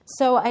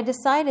So I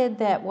decided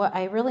that what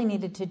I really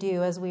needed to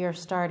do as we are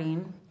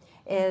starting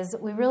is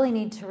we really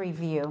need to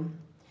review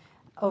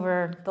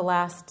over the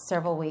last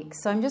several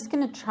weeks. So I'm just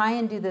going to try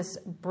and do this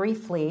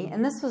briefly.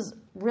 And this was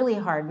really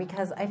hard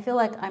because I feel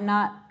like I'm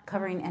not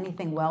covering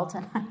anything well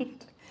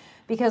tonight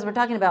because we're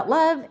talking about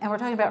love and we're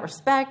talking about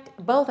respect.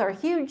 Both are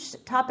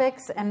huge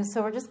topics. And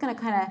so we're just going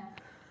to kind of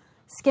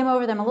skim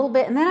over them a little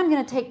bit. And then I'm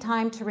going to take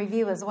time to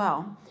review as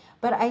well.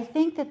 But I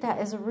think that that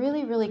is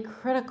really, really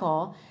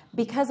critical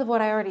because of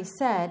what I already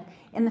said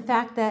in the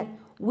fact that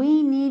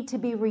we need to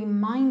be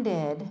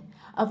reminded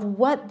of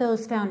what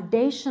those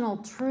foundational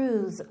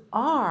truths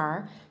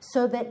are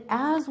so that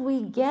as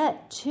we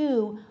get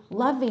to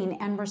loving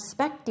and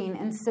respecting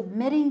and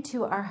submitting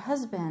to our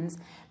husbands,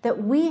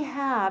 that we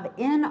have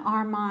in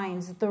our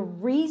minds the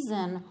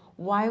reason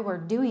why we're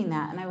doing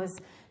that. And I was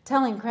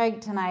telling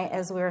Craig tonight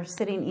as we were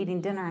sitting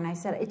eating dinner, and I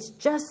said, it's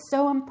just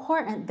so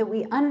important that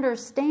we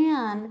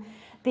understand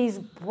these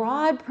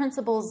broad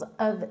principles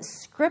of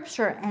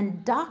Scripture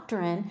and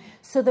doctrine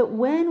so that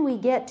when we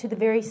get to the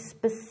very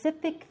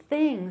specific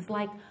things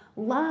like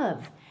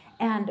love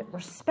and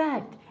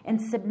respect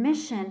and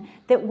submission,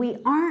 that we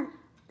aren't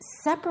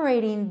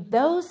separating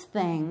those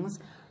things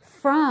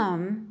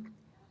from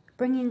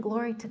bringing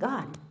glory to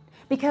God.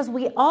 Because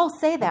we all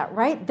say that,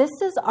 right? This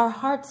is our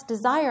heart's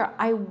desire.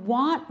 I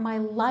want my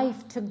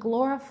life to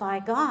glorify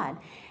God.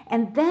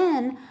 And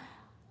then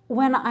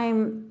when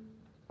I'm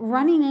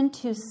running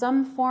into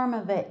some form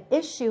of an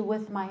issue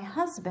with my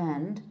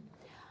husband,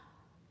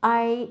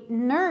 I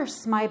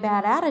nurse my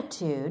bad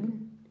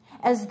attitude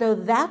as though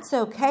that's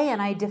okay,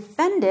 and I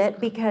defend it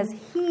because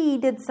he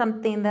did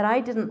something that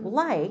I didn't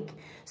like.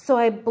 So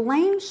I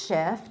blame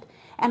shift,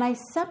 and I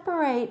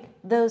separate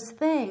those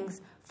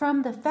things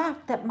from the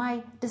fact that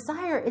my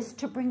desire is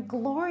to bring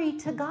glory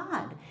to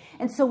God.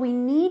 And so we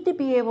need to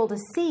be able to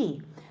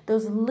see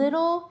those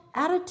little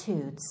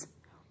attitudes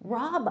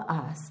rob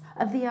us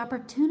of the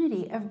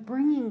opportunity of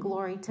bringing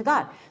glory to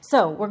God.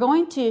 So we're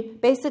going to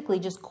basically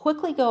just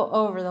quickly go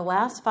over the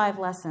last 5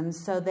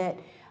 lessons so that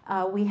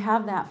we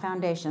have that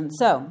foundation.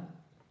 So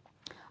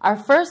our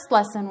first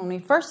lesson when we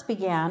first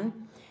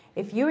began,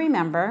 if you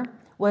remember,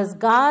 was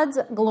God's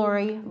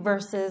glory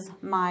versus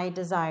my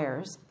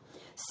desires.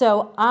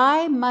 So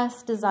I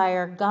must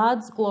desire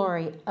God's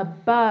glory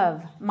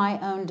above my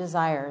own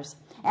desires.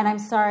 And I'm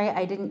sorry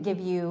I didn't give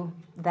you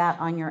that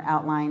on your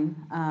outline.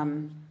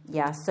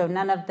 So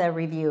none of the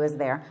review is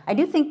there. I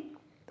do think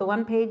the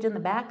one page in the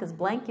back is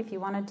blank if you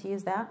wanted to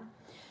use that.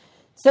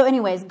 So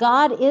anyways,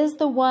 God is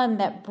the one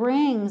that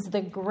brings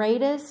the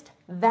greatest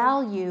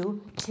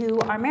value to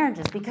our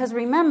marriages. Because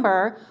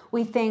remember,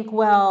 we think,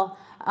 well,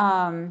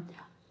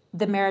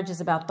 the marriage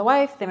is about the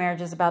wife, the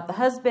marriage is about the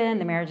husband,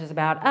 the marriage is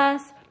about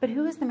us. But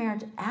who is the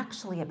marriage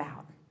actually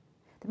about?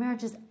 The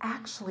marriage is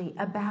actually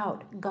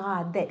about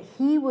God, that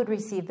He would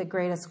receive the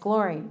greatest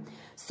glory.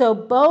 So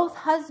both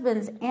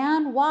husbands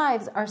and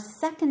wives are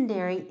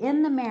secondary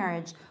in the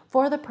marriage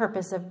for the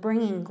purpose of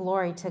bringing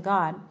glory to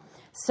God.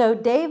 So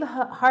Dave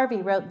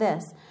Harvey wrote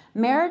this: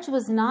 marriage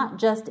was not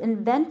just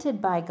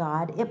invented by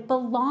God, it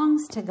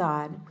belongs to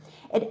God.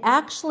 It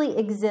actually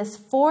exists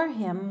for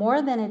Him more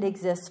than it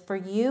exists for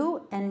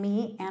you and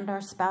me and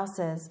our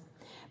spouses.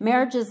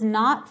 Marriage is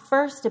not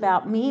first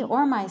about me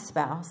or my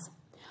spouse.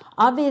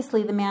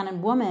 Obviously, the man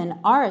and woman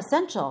are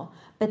essential,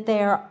 but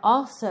they are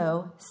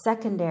also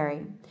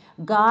secondary.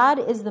 God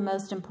is the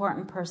most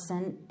important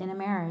person in a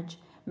marriage.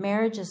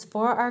 Marriage is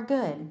for our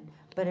good,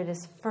 but it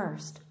is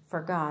first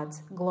for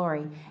God's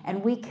glory.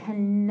 And we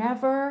can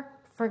never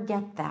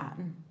forget that.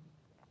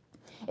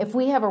 If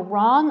we have a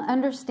wrong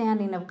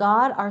understanding of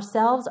God,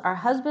 ourselves, our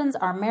husbands,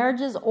 our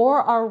marriages,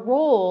 or our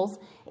roles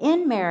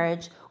in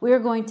marriage, we are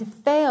going to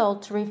fail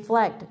to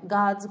reflect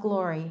God's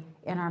glory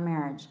in our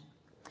marriage.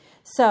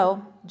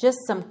 So, just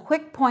some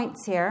quick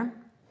points here.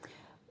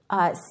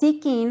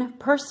 Seeking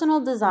personal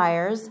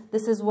desires,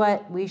 this is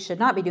what we should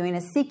not be doing,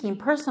 is seeking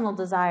personal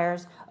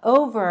desires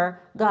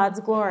over God's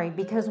glory.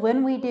 Because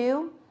when we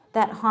do,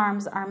 that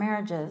harms our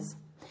marriages.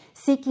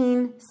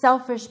 Seeking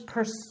selfish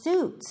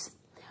pursuits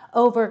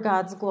over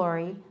God's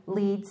glory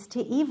leads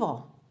to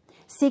evil.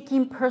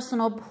 Seeking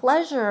personal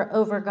pleasure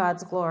over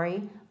God's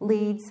glory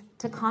leads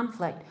to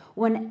conflict.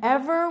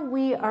 Whenever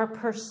we are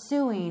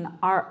pursuing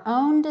our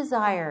own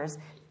desires,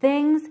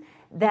 things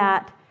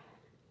that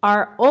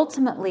are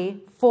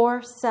ultimately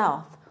for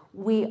self,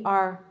 we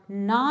are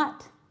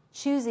not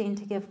choosing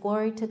to give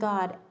glory to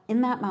God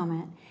in that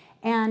moment.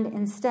 And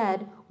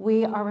instead,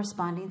 we are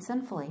responding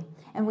sinfully.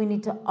 And we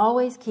need to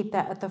always keep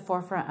that at the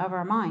forefront of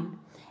our mind.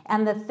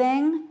 And the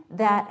thing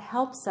that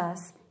helps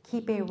us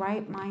keep a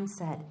right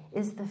mindset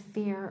is the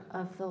fear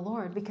of the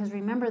Lord. Because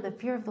remember, the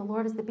fear of the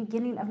Lord is the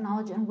beginning of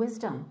knowledge and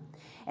wisdom.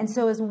 And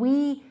so as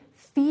we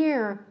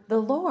fear the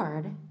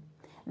Lord,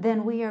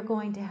 then we are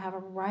going to have a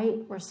right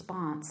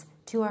response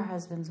to our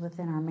husbands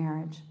within our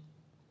marriage.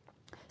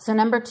 So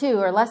number 2,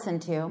 or lesson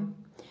 2,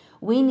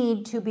 we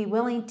need to be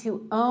willing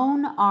to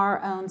own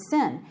our own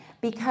sin.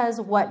 Because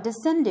what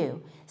does sin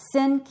do?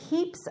 Sin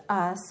keeps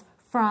us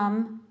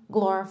from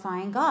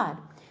glorifying God.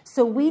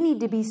 So we need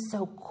to be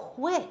so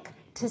quick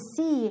to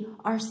see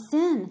our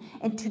sin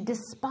and to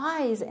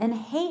despise and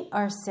hate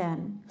our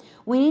sin.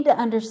 We need to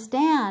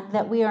understand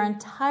that we are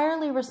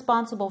entirely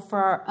responsible for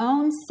our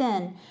own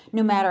sin,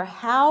 no matter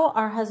how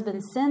our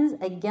husband sins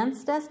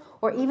against us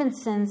or even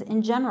sins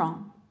in general.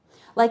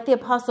 Like the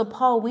Apostle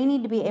Paul, we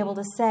need to be able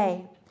to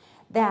say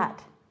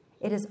that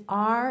it is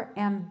our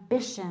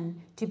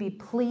ambition to be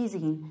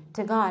pleasing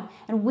to God.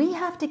 And we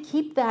have to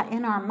keep that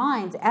in our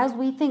minds as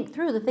we think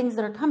through the things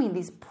that are coming,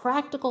 these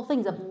practical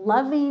things of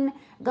loving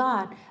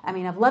God.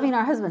 Of loving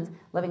our husbands.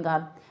 Loving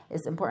God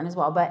is important as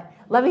well, but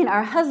loving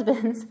our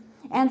husbands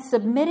and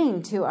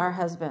submitting to our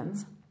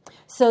husbands.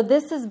 So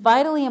this is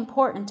vitally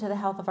important to the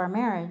health of our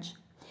marriage.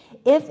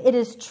 If it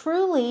is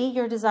truly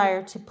your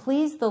desire to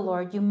please the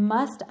Lord, you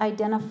must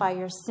identify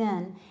your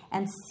sin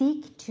and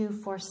seek to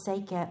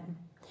forsake it.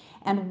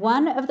 And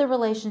one of the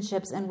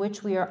relationships in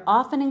which we are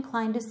often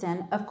inclined to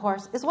sin, of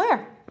course, is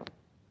where?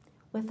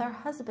 With our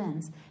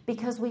husbands,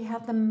 because we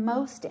have the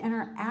most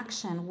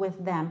interaction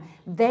with them.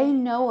 They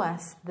know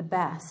us the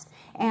best.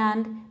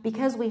 And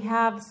because we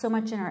have so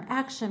much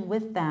interaction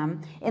with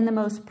them in the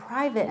most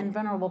private and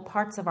vulnerable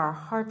parts of our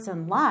hearts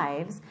and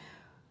lives,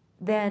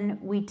 then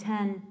we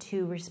tend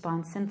to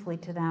respond sinfully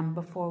to them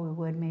before we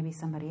would maybe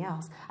somebody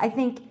else. I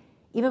think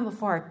even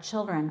before our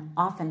children,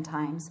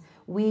 oftentimes,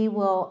 we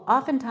will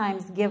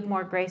oftentimes give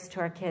more grace to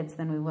our kids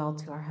than we will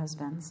to our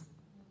husbands.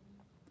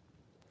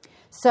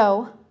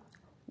 So,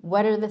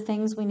 what are the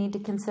things we need to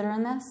consider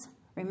in this?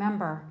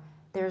 Remember,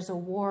 there's a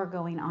war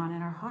going on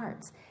in our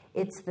hearts.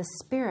 It's the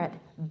spirit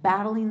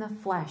battling the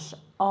flesh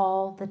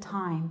all the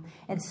time.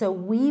 And so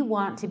we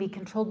want to be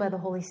controlled by the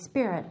Holy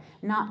Spirit,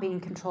 not being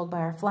controlled by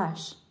our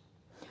flesh.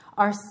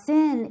 Our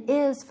sin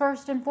is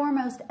first and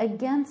foremost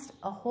against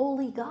a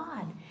holy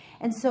God.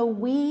 And so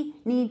we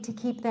need to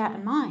keep that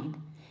in mind.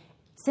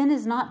 Sin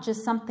is not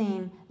just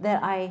something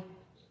that I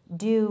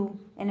do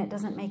and it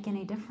doesn't make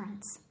any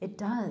difference. It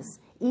does.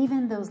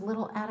 Even those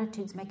little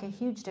attitudes make a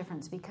huge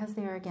difference because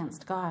they are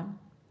against God.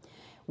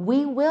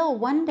 We will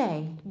one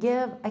day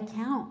give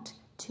account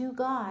to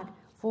God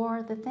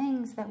for the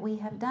things that we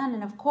have done.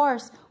 And of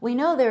course, we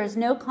know there is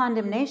no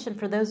condemnation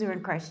for those who are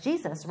in Christ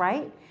Jesus,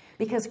 right?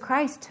 Because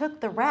Christ took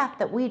the wrath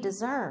that we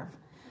deserve.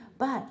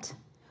 But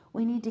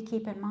we need to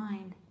keep in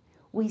mind,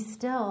 we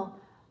still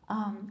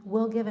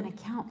will give an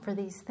account for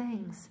these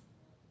things.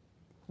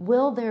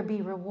 Will there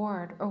be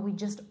reward, or we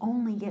just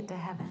only get to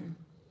heaven?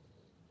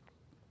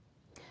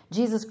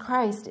 Jesus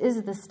Christ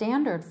is the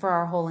standard for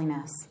our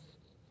holiness.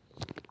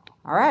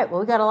 All right,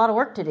 well, we got a lot of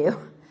work to do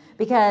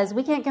because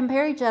we can't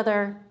compare each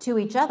other to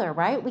each other,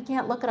 right? We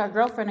can't look at our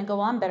girlfriend and go,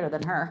 well, I'm better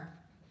than her.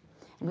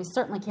 And we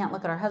certainly can't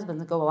look at our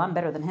husbands and go, well, I'm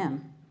better than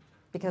him.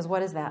 Because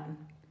what is that?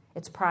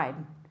 It's pride.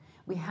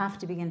 We have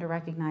to begin to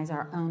recognize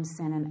our own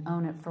sin and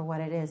own it for what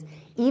it is.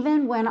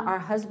 Even when our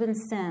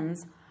husband's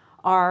sins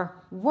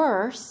are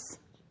worse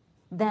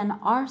than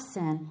our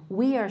sin,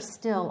 we are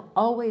still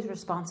always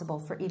responsible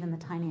for even the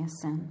tiniest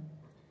sin.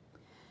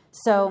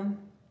 So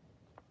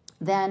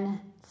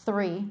then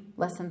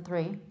lesson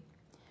 3,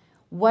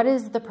 what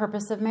is the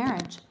purpose of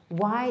marriage?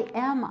 Why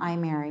am I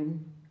married?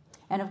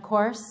 And of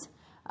course,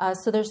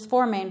 so there's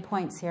 4 main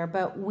points here,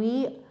 but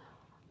we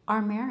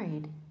are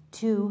married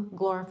to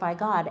glorify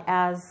God,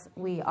 as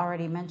we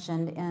already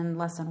mentioned in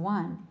lesson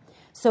 1.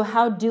 So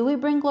how do we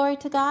bring glory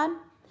to God?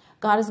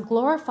 God is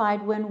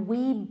glorified when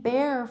we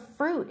bear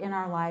fruit in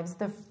our lives,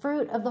 the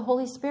fruit of the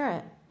Holy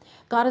Spirit.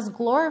 God is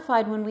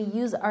glorified when we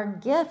use our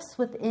gifts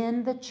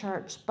within the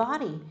church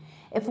body.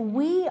 If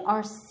we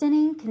are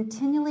sinning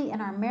continually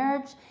in our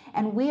marriage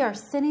and we are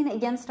sinning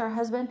against our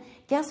husband,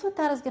 guess what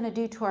that is going to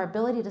do to our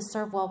ability to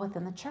serve well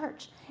within the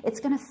church? It's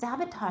going to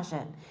sabotage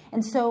it.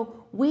 And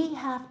so we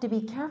have to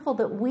be careful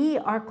that we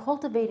are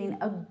cultivating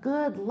a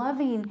good,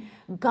 loving,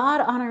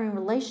 God-honoring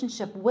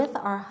relationship with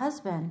our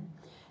husband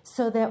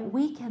so that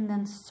we can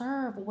then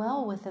serve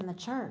well within the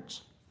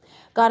church.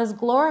 God is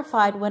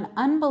glorified when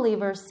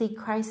unbelievers see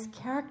Christ's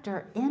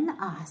character in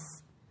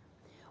us.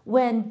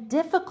 When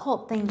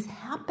difficult things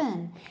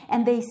happen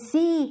and they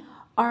see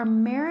our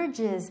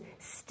marriages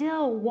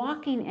still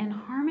walking in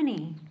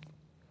harmony.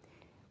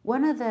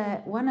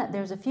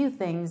 There's a few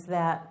things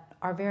that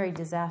are very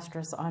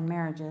disastrous on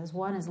marriages.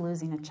 One is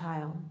losing a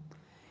child.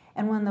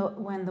 And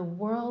when the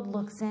world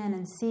looks in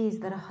and sees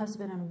that a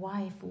husband and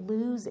wife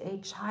lose a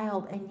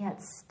child and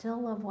yet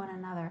still love one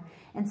another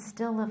and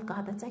still love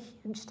God, that's a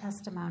huge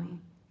testimony.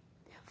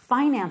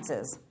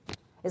 Finances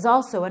is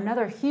also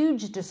another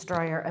huge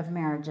destroyer of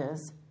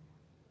marriages.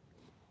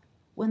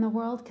 When the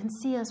world can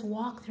see us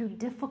walk through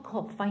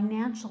difficult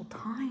financial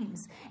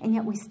times and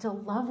yet we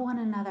still love one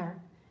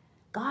another,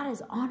 God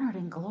is honored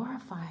and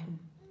glorified.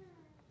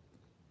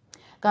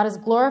 God is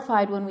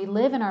glorified when we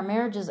live in our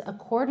marriages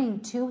according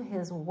to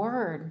His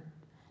Word,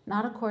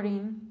 not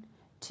according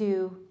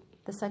to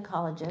the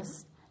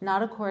psychologist,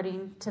 not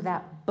according to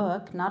that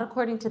book, not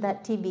according to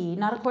that TV,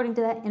 not according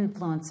to that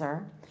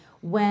influencer.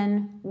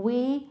 When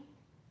we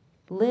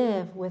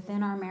live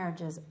within our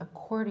marriages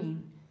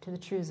according to the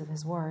truths of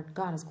His Word,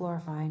 God is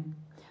glorified.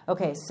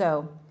 Okay,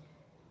 so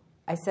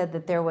I said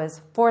that there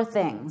was 4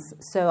 things.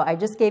 So I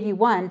just gave you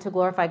 1 to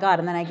glorify God,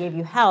 and then I gave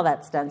you how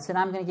that's done. So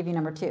now I'm going to give you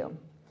number 2.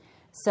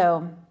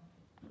 So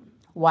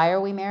why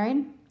are we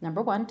married?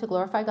 Number 1, to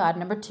glorify God.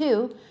 Number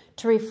 2,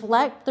 to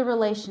reflect the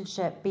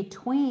relationship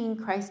between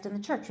Christ and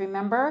the church.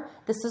 Remember,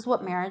 this is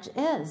what marriage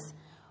is.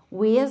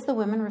 We as the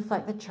women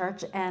reflect the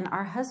church, and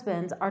our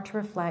husbands are to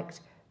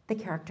reflect the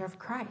character of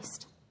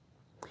Christ.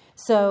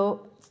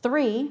 So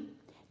 3,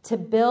 to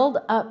build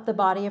up the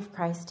body of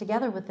Christ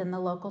together within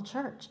the local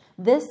church.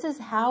 This is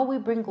how we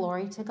bring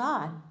glory to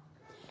God.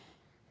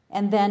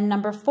 And then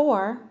number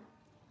 4,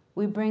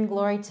 we bring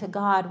glory to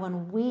God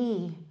when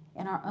we,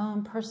 in our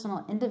own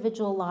personal,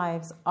 individual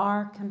lives,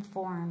 are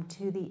conformed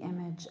to the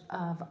image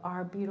of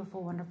our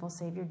beautiful, wonderful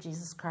Savior,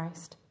 Jesus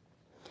Christ.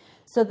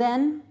 So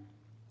then,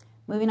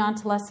 moving on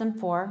to lesson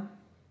 4,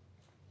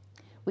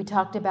 we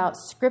talked about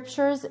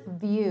Scripture's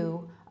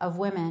view of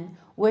women,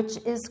 which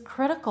is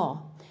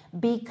critical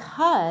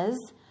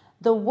because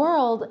the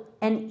world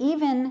and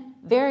even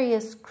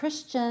various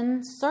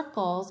Christian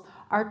circles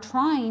are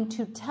trying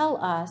to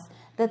tell us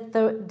that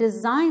the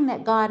design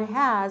that God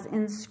has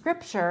in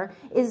Scripture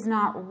is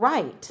not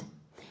right,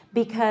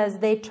 because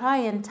they try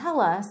and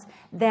tell us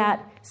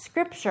that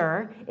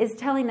Scripture is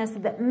telling us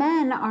that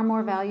men are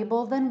more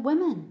valuable than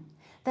women.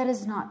 That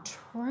is not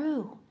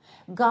true.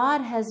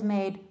 God has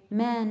made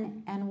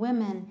men and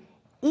women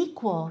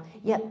equal,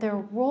 yet their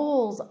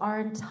roles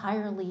are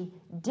entirely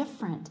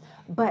different,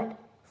 but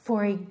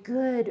for a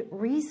good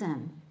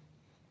reason.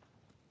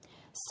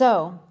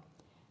 So,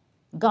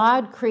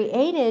 God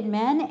created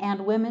men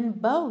and women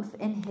both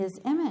in His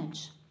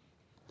image.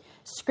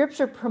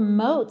 Scripture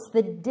promotes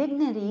the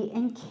dignity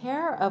and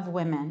care of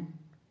women.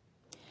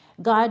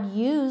 God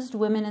used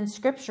women in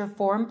Scripture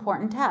for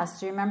important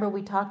tasks. Remember,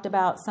 we talked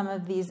about some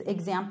of these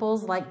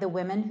examples, like the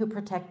women who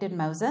protected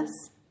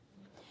Moses.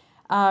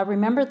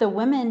 Remember the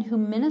women who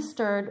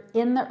ministered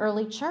in the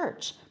early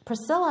church,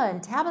 Priscilla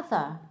and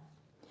Tabitha.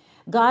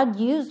 God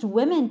used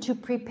women to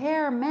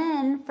prepare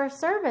men for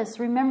service.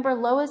 Remember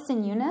Lois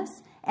and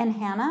Eunice and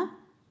Hannah?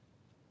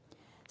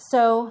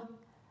 So,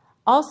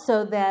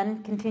 also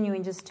then,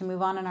 continuing just to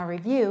move on in our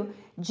review,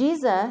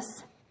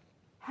 Jesus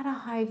had a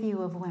high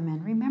view of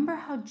women. Remember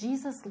how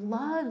Jesus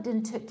loved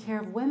and took care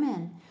of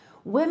women.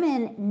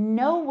 Women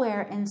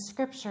nowhere in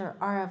Scripture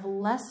are of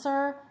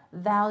lesser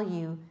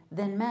value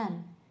than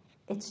men.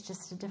 It's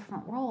just a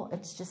different role.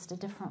 It's just a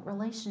different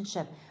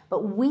relationship.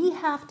 But we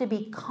have to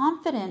be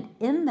confident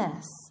in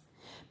this,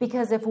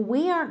 because if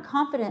we aren't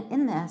confident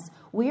in this,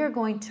 we are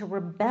going to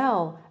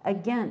rebel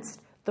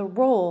against the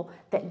role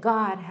that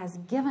God has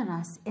given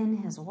us in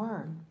His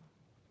Word.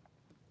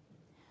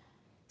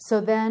 So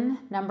then,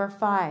 number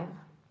 5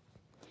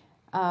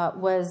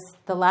 was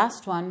the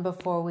last one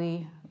before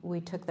we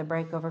took the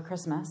break over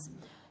Christmas.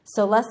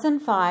 So lesson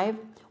 5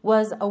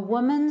 was a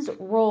woman's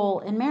role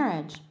in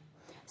marriage.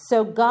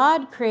 So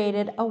God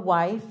created a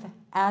wife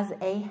as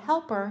a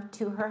helper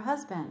to her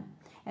husband.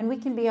 And we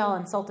can be all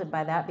insulted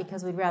by that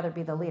because we'd rather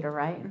be the leader,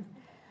 right?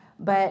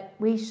 But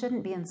we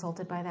shouldn't be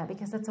insulted by that,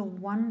 because it's a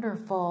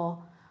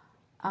wonderful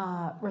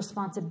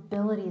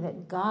responsibility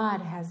that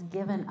God has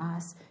given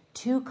us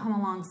to come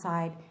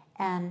alongside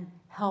and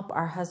help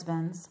our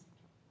husbands.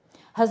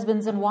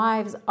 Husbands and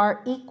wives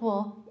are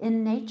equal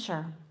in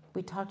nature.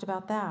 We talked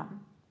about that.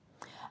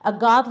 A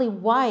godly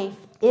wife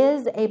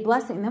is a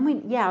blessing.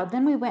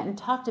 Then we went and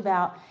talked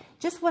about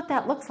just what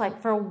that looks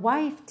like for a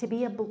wife to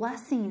be a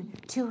blessing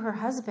to her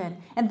husband.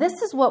 And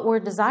this is what we're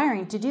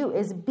desiring to do,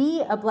 is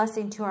be a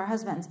blessing to our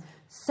husbands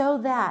so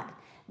that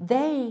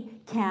they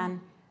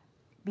can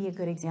be a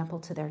good example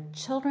to their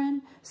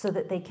children, so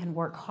that they can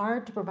work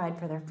hard to provide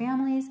for their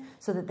families,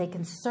 so that they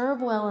can serve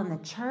well in the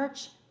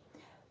church.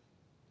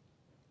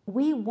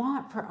 We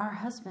want for our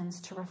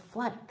husbands to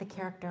reflect the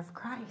character of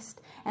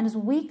Christ. And as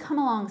we come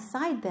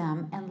alongside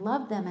them and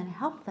love them and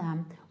help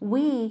them,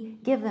 we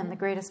give them the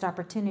greatest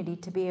opportunity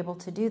to be able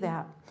to do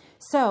that.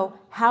 So,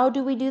 how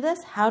do we do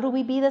this? How do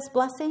we be this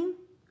blessing?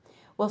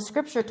 Well,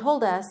 Scripture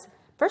told us,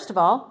 first of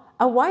all,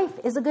 a wife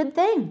is a good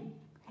thing.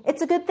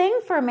 It's a good thing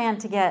for a man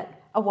to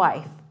get a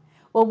wife.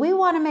 Well, we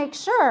want to make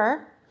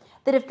sure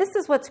that if this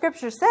is what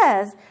Scripture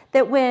says,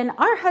 that when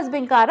our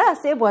husband got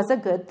us, it was a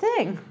good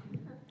thing.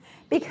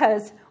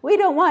 Because we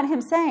don't want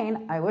him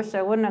saying, I wish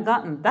I wouldn't have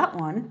gotten that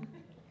one.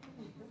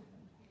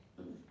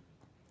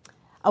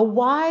 A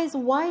wise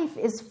wife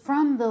is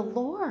from the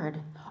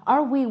Lord.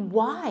 Are we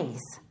wise?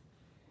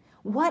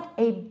 What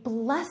a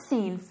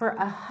blessing for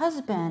a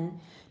husband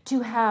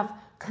to have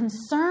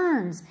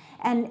concerns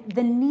and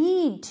the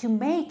need to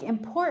make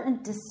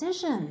important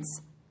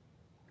decisions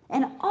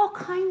and all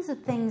kinds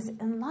of things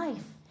in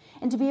life.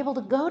 And to be able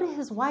to go to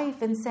his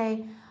wife and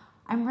say,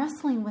 I'm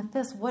wrestling with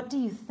this. What do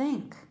you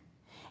think?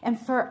 And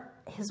for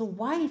his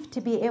wife to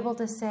be able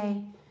to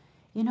say,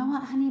 you know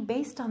what, honey,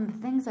 based on the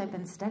things I've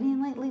been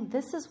studying lately,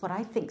 this is what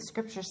I think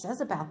Scripture says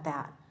about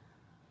that.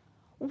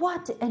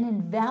 What an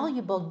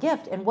invaluable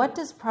gift. And what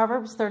does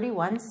Proverbs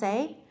 31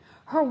 say?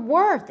 Her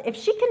worth, if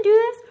she can do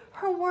this,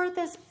 her worth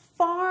is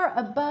far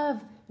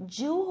above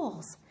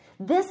jewels.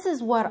 This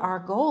is what our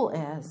goal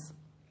is.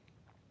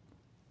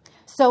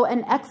 So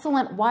an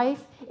excellent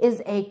wife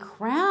is a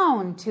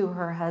crown to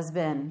her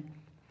husband.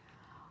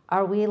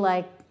 Are we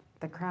like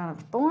the crown of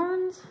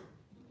thorns?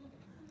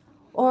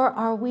 Or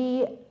are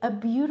we a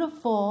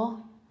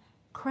beautiful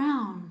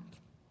crown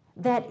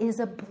that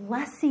is a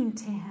blessing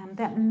to him,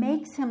 that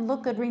makes him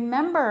look good?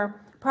 Remember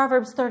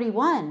Proverbs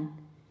 31.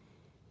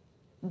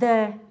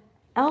 The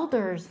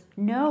elders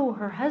know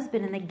her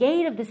husband in the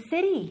gate of the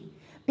city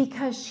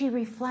because she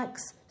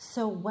reflects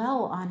so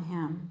well on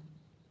him.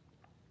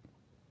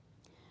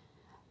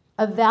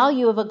 A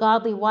value of a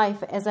godly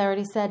wife, as I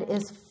already said,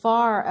 is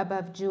far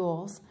above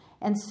jewels.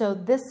 And so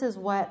this is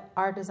what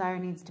our desire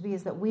needs to be,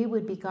 is that we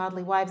would be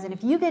godly wives. And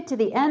if you get to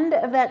the end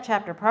of that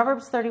chapter,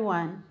 Proverbs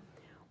 31,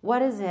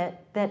 what is it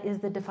that is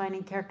the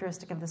defining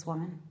characteristic of this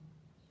woman?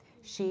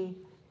 She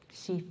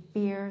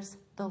fears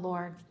the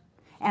Lord.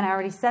 And I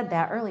already said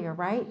that earlier,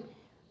 right?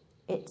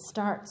 It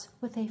starts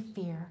with a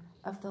fear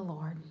of the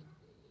Lord.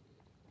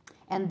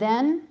 And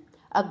then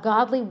a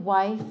godly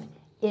wife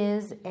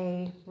is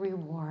a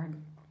reward.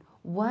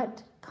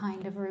 What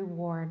kind of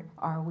reward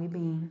are we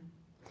being?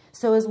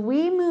 So as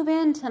we move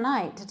in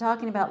tonight to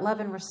talking about love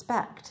and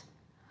respect,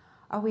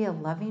 are we a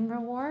loving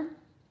reward?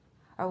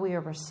 Are we a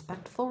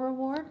respectful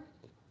reward?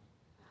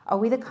 Are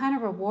we the kind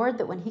of reward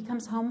that when he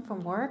comes home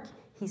from work,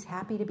 he's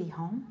happy to be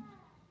home?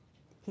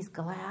 He's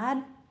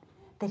glad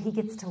that he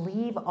gets to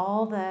leave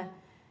all the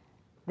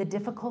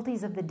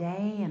difficulties of the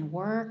day and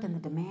work and the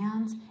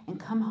demands and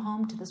come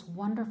home to this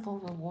wonderful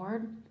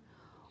reward?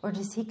 Or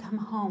does he come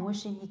home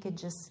wishing he could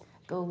just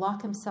go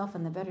lock himself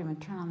in the bedroom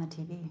and turn on the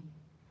TV?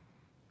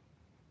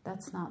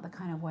 That's not the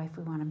kind of wife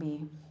we want to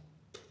be.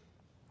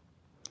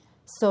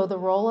 So the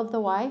role of the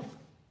wife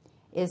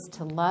is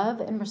to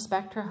love and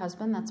respect her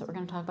husband. That's what we're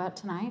going to talk about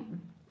tonight.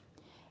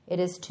 It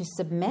is to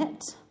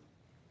submit.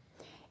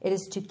 It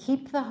is to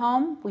keep the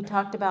home. We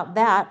talked about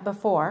that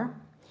before.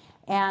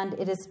 And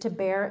it is to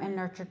bear and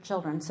nurture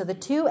children. So the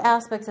two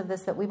aspects of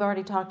this that we've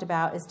already talked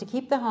about is to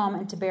keep the home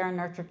and to bear and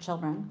nurture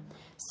children.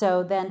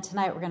 So then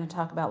tonight we're going to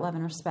talk about love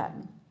and respect.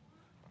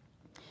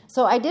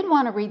 So I did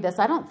want to read this.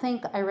 I don't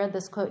think I read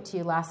this quote to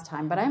you last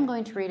time, but I'm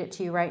going to read it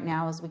to you right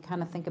now as we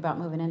kind of think about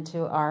moving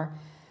into our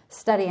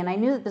study. And I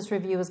knew that this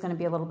review was going to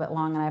be a little bit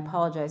long, and I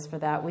apologize for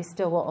that. We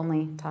still will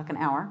only talk an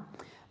hour.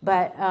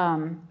 But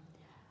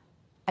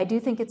I do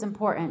think it's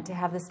important to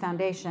have this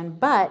foundation.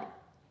 But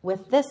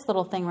with this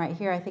little thing right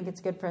here, I think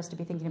it's good for us to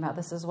be thinking about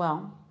this as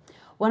well.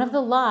 One of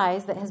the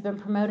lies that has been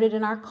promoted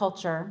in our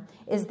culture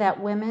is that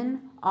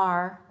women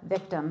are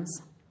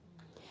victims.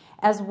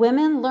 As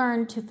women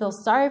learned to feel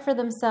sorry for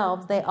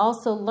themselves, they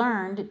also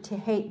learned to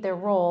hate their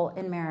role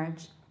in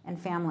marriage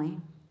and family.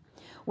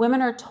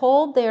 Women are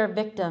told they are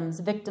victims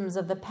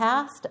of the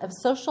past, of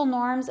social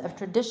norms, of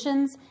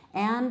traditions,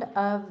 and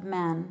of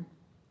men.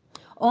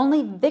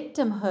 Only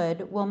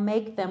victimhood will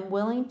make them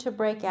willing to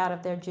break out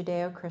of their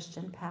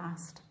Judeo-Christian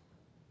past,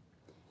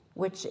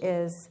 which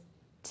is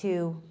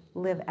to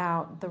live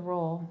out the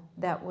role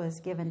that was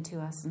given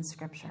to us in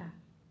Scripture.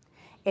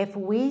 If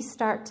we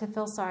start to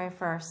feel sorry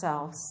for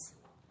ourselves,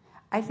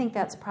 I think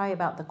that's probably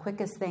about the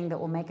quickest thing that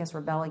will make us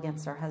rebel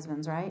against our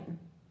husbands, right?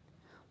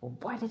 Well,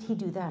 why did he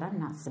do that? I'm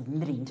not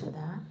submitting to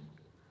that.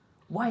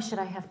 Why should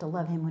I have to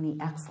love him when he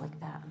acts like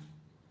that?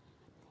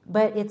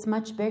 But it's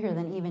much bigger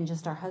than even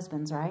just our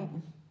husbands, right?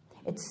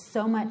 It's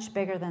so much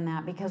bigger than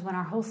that, because when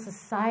our whole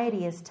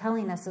society is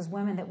telling us as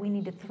women that we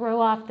need to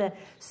throw off the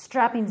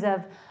strappings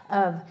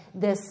of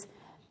this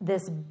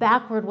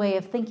backward way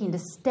of thinking, to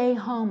stay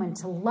home and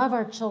to love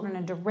our children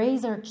and to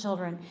raise our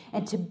children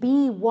and to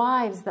be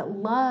wives that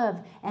love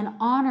and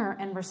honor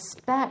and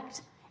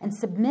respect and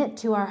submit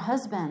to our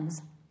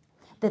husbands,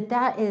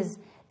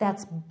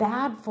 that's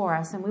bad for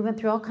us. And we went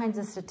through all kinds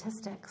of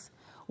statistics.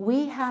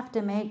 We have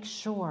to make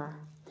sure,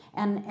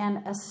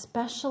 and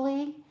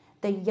especially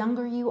the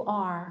younger you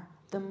are,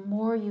 the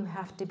more you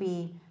have to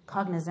be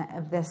cognizant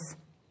of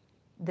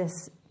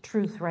this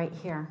truth right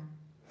here.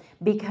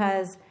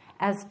 Because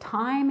as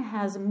time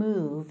has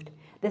moved,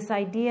 this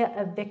idea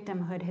of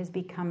victimhood has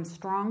become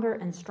stronger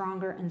and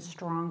stronger and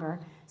stronger.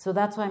 So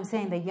that's why I'm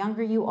saying the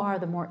younger you are,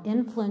 the more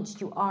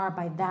influenced you are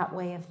by that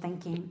way of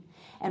thinking.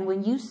 And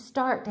when you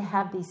start to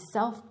have these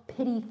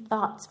self-pity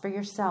thoughts for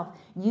yourself,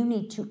 you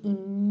need to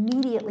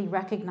immediately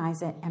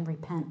recognize it and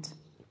repent.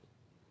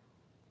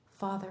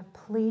 Father,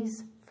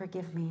 please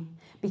forgive me,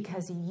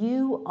 because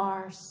you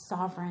are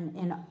sovereign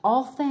in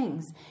all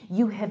things.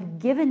 You have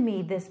given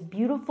me this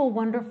beautiful,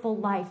 wonderful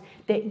life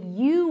that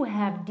you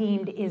have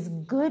deemed is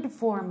good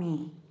for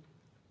me.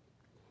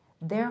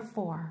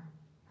 Therefore,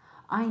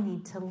 I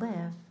need to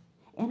live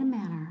in a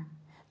manner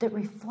that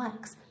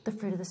reflects the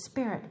fruit of the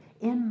Spirit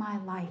in my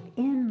life,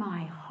 in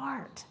my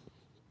heart,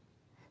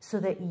 so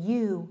that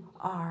you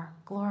are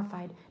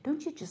glorified.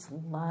 Don't you just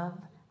love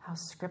how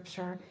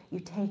Scripture, you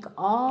take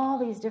all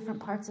these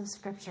different parts of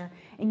Scripture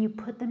and you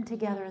put them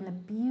together in the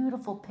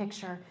beautiful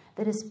picture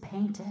that is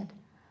painted?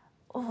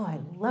 Oh, I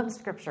love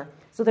Scripture.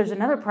 So there's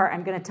another part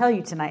I'm going to tell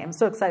you tonight. I'm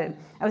so excited.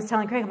 I was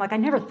telling Craig, I'm like, I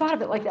never thought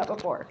of it like that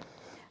before.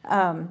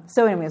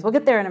 So anyways, we'll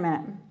get there in a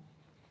minute.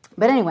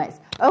 But anyways,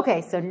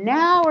 okay, so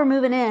now we're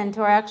moving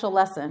into our actual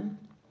lesson.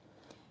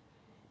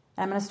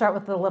 I'm going to start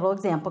with a little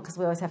example because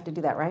we always have to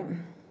do that, right?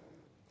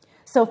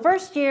 So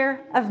first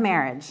year of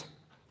marriage,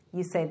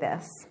 you say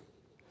this.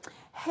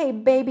 Hey,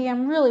 baby,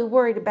 I'm really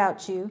worried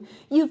about you.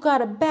 You've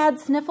got a bad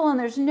sniffle and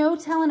there's no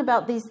telling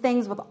about these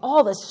things with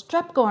all the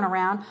strep going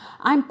around.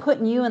 I'm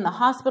putting you in the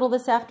hospital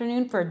this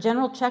afternoon for a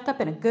general checkup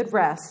and a good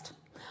rest.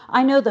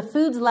 I know the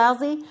food's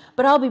lousy,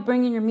 but I'll be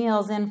bringing your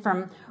meals in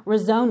from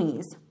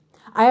Rizzoni's.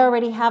 I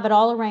already have it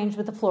all arranged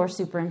with the floor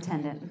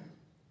superintendent.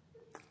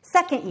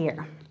 Second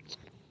year.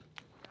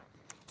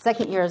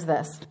 Second year is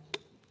this.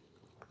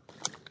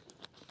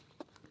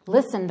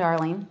 Listen,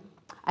 darling,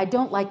 I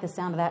don't like the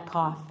sound of that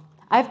cough.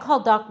 I've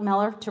called Doc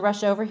Miller to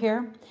rush over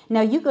here.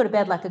 Now you go to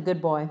bed like a good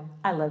boy.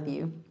 I love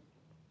you.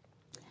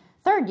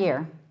 Third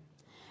year.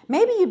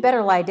 Maybe you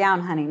better lie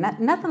down, honey.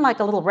 Nothing like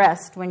a little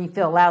rest when you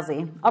feel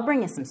lousy. I'll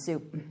bring you some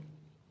soup.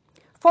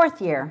 Fourth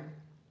year.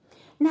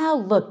 Now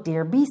look,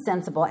 dear, be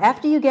sensible.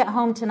 After you get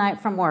home tonight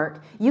from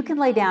work, you can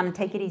lay down and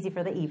take it easy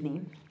for the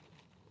evening.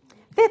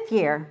 Fifth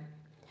year.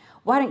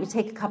 Why don't you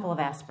take a couple of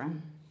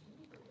aspirin?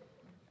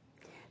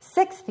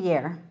 Sixth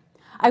year.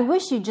 I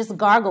wish you'd just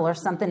gargle or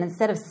something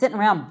instead of sitting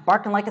around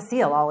barking like a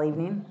seal all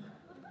evening.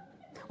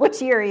 What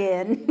year are you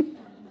in?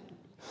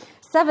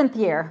 Seventh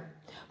year.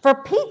 For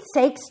Pete's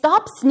sake,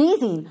 stop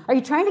sneezing. Are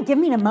you trying to give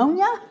me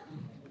pneumonia?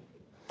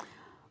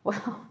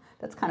 Well,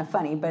 that's kind of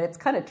funny, but it's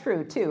kind of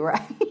true too,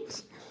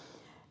 right?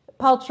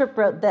 Paul Tripp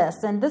wrote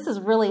this, and this is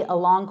really a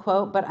long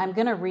quote, but I'm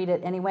going to read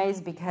it anyways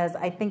because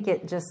I think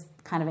it just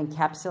kind of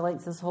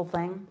encapsulates this whole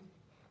thing.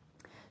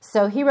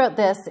 So he wrote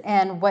this,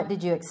 and what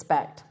did you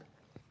expect?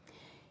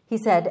 He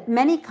said,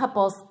 many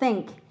couples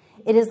think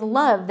it is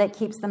love that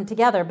keeps them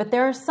together, but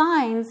there are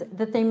signs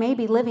that they may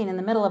be living in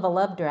the middle of a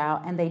love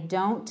drought, and they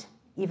don't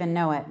even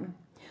know it.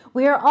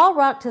 We are all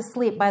rocked to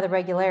sleep by the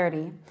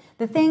regularity.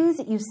 The things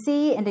you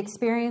see and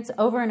experience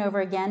over and over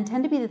again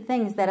tend to be the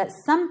things that at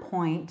some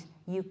point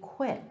you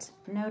quit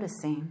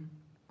noticing.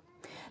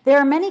 There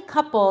are many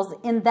couples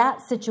in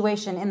that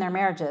situation in their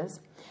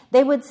marriages.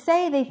 They would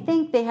say they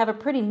think they have a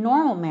pretty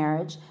normal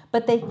marriage,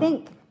 but they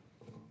think,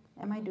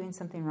 am I doing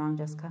something wrong,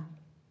 Jessica?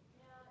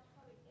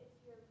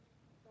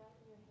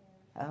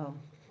 Oh,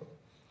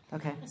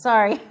 okay.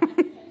 Sorry.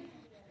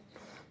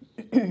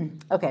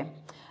 Okay.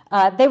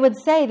 They would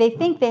say they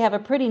think they have a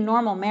pretty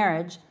normal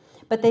marriage,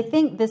 but they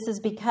think this is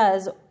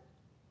because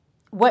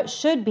what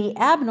should be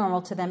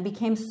abnormal to them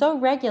became so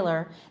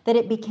regular that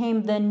it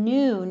became the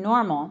new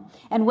normal.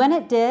 And when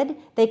it did,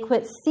 they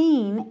quit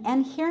seeing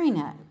and hearing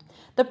it.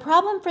 The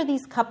problem for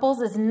these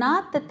couples is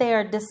not that they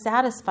are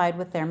dissatisfied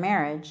with their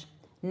marriage.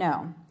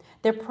 No.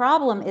 Their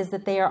problem is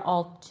that they are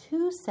all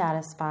too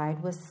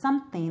satisfied with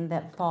something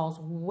that falls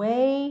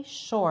way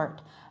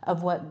short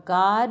of what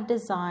God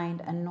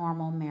designed a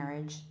normal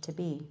marriage to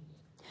be.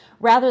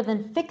 Rather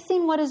than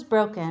fixing what is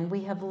broken,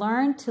 we have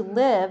learned to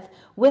live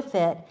with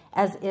it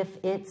as if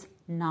it's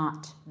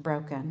not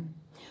broken.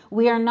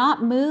 We are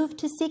not moved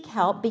to seek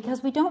help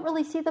because we don't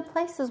really see the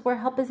places where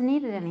help is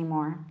needed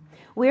anymore.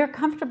 We are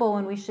comfortable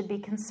when we should be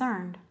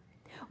concerned.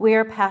 We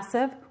are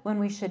passive when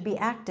we should be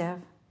active.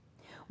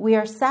 We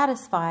are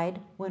satisfied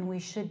when we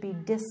should be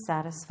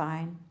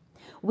dissatisfied.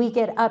 We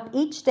get up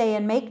each day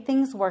and make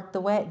things work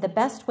the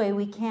best way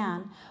we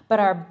can, but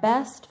our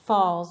best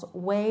falls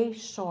way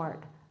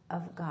short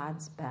of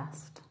God's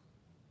best.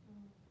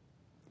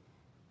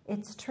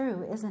 It's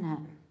true, isn't it?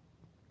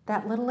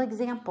 That little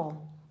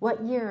example.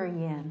 What year are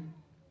you in?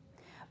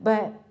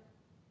 But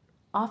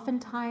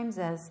oftentimes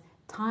as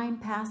time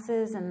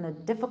passes and the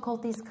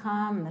difficulties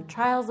come, and the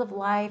trials of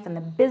life and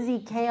the busy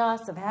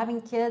chaos of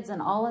having kids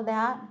and all of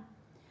that,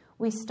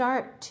 we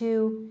start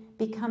to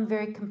become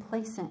very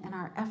complacent in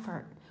our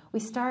effort. We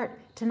start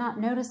to not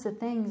notice the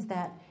things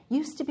that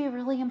used to be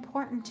really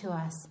important to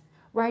us.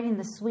 Writing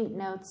the sweet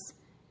notes,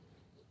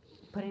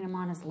 putting him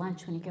on his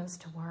lunch when he goes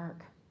to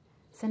work,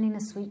 sending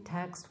a sweet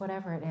text,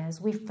 whatever it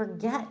is. We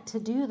forget to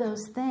do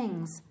those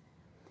things.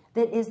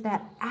 That is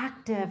that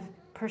active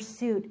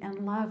pursuit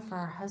and love for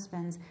our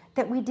husbands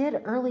that we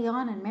did early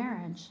on in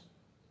marriage.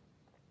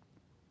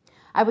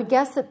 I would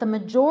guess that the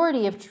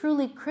majority of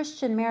truly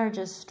Christian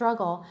marriages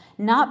struggle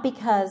not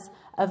because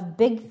of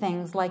big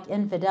things like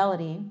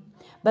infidelity,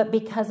 but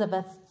because of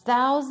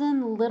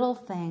 1,000 little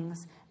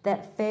things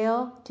that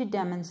fail to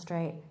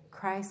demonstrate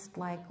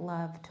Christ-like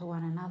love to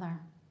one another.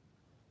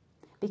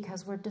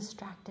 Because we're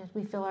distracted.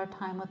 We fill our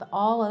time with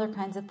all other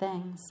kinds of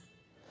things.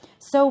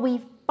 So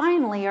we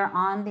finally are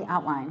on the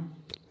outline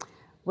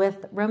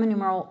with Roman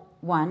numeral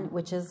 1,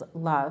 which is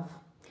love.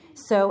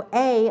 So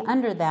A,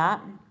 under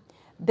that,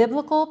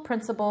 biblical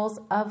principles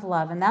of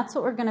love. And that's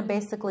what we're going to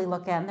basically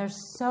look at. And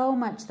there's so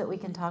much that we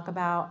can talk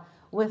about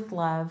with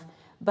love.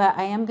 But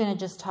I am going to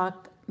just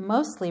talk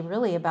mostly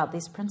really about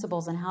these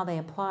principles and how they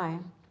apply.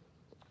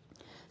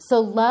 So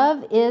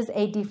love is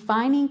a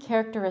defining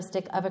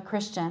characteristic of a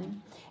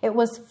Christian. It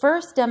was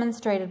first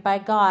demonstrated by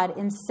God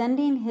in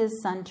sending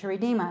his Son to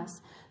redeem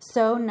us.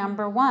 So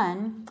number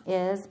 1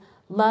 is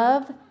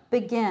love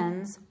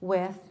begins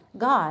with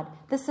God.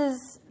 This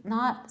is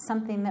not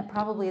something that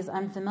probably is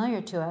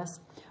unfamiliar to us.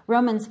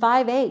 Romans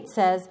 5:8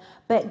 says,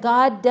 "But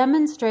God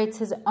demonstrates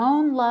his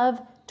own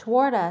love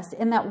toward us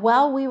in that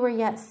while we were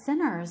yet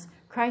sinners,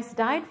 Christ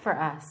died for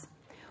us."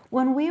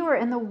 When we were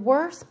in the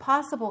worst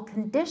possible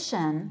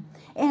condition,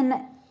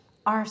 in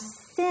our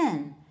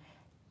sin,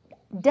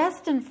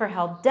 destined for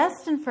hell,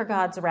 destined for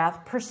God's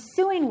wrath,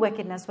 pursuing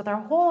wickedness with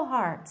our whole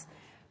hearts,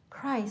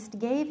 Christ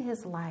gave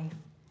his life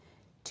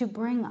to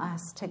bring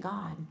us to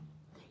God.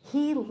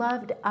 He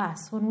loved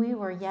us when we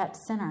were yet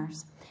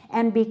sinners.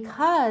 And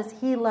because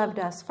he loved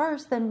us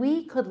first, then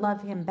we could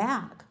love him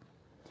back.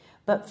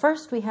 But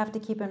first we have to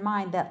keep in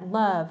mind that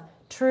love,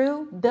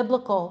 true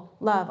biblical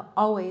love,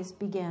 always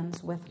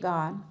begins with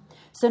God.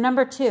 So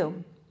number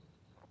 2,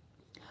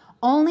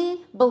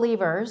 only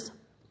believers,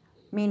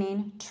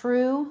 meaning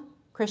true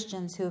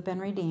Christians who have been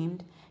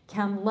redeemed,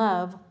 can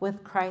love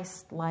with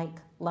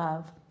Christ-like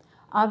love.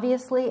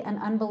 Obviously, an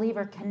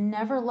unbeliever can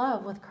never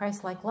love with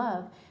Christ-like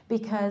love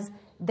because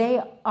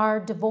they are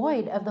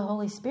devoid of the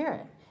Holy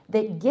Spirit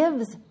that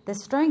gives the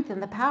strength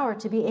and the power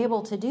to be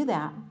able to do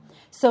that.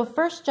 So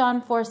 1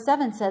 John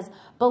 4:7 says,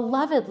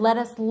 "Beloved, let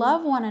us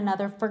love one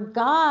another, for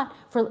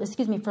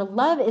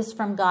love is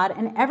from God,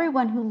 and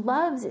everyone who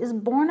loves is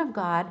born of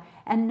God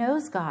and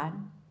knows God."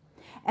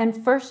 And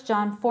 1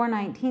 John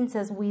 4:19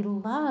 says, "We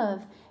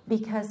love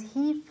because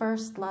he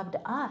first loved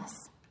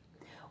us."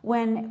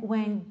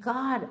 When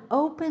God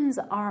opens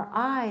our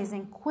eyes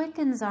and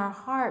quickens our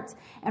hearts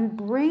and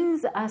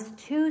brings us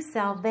to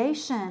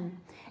salvation,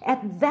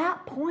 at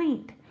that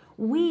point,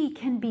 we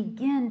can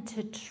begin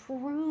to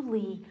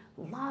truly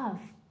love.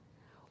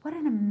 What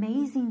an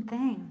amazing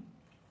thing.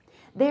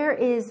 There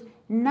is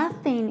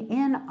nothing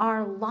in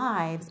our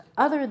lives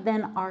other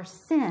than our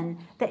sin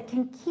that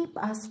can keep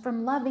us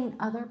from loving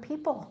other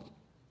people.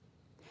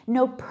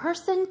 No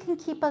person can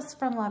keep us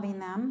from loving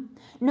them.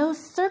 No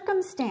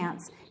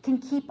circumstance can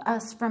keep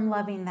us from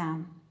loving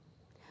them.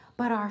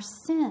 But our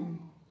sin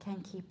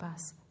can keep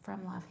us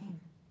from loving.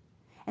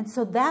 And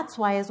so that's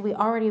why, as we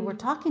already were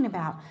talking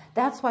about,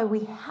 that's why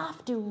we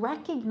have to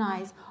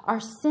recognize our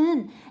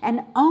sin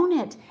and own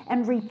it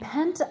and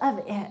repent of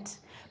it.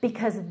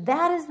 Because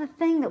that is the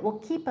thing that will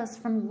keep us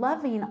from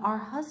loving our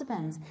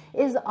husbands,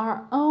 is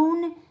our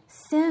own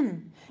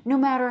sin. No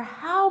matter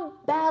how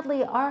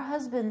badly our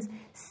husbands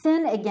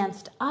sin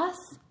against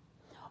us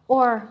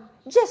or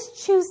just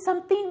choose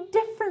something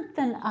different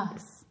than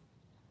us,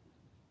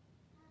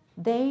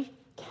 they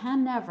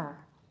can never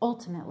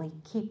ultimately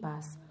keep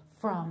us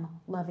from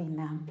loving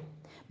them.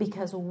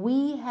 Because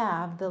we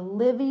have the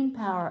living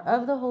power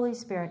of the Holy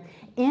Spirit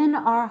in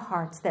our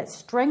hearts that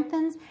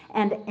strengthens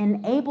and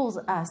enables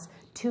us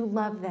to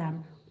love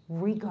them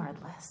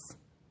regardless.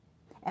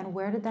 And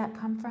where did that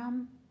come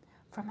from?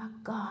 From a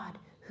God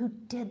who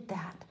did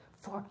that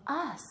for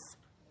us.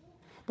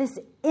 This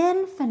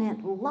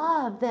infinite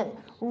love that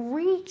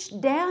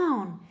reached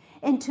down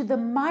into the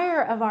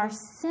mire of our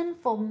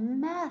sinful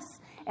mess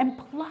and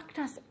plucked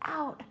us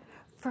out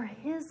for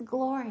his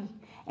glory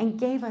and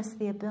gave us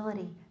the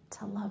ability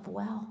to love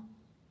well.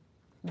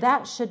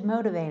 That should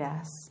motivate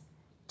us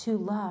to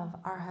love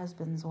our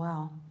husbands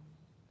well.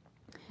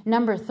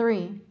 Number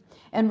 3,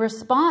 in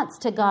response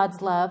to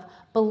God's love,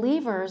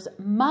 believers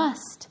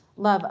must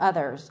love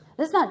others.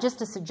 This is not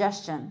just a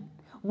suggestion.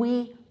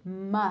 We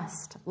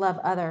must love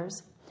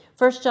others.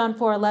 1 John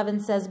 4:11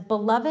 says,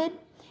 "Beloved,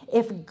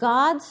 if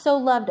God so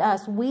loved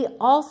us, we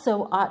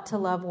also ought to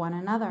love one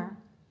another."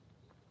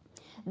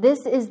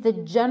 This is the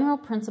general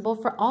principle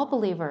for all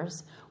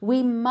believers.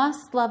 We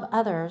must love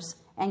others.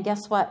 And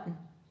guess what?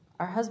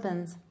 Our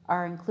husbands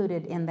are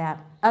included in that,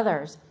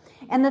 others.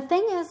 And the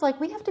thing is,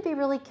 we have to be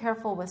really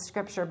careful with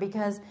Scripture,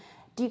 because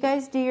do you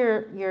guys do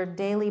your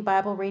daily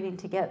Bible reading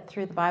to get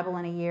through the Bible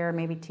in a year,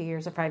 maybe 2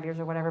 years or 5 years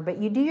or whatever? But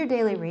you do your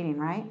daily reading,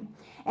 right?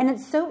 And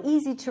it's so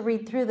easy to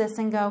read through this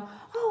and go,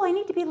 oh, I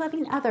need to be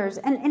loving others.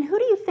 And who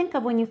do you think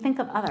of when you think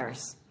of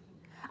others?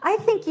 I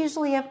think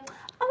usually of,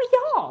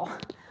 oh, y'all,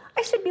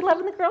 I should be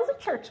loving the girls at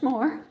church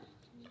more.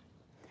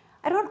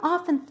 I don't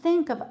often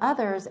think of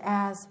others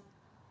as,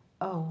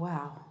 oh,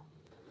 wow,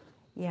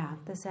 yeah,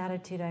 this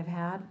attitude I've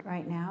had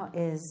right now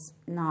is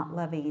not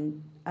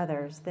loving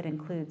others. That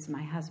includes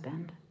my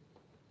husband.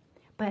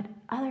 But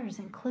others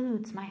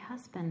includes my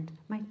husband,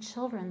 my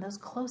children, those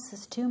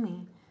closest to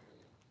me.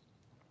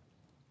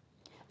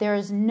 There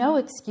is no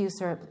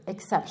excuse or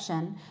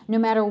exception. No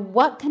matter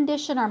what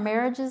condition our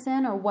marriage is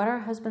in or what our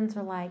husbands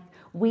are like,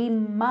 we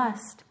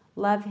must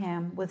love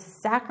him with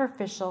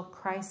sacrificial,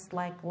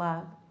 Christ-like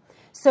love.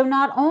 So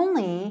not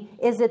only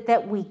is it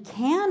that we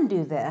can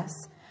do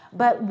this,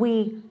 but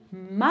we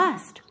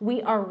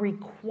are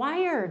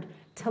required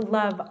to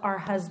love our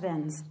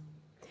husbands.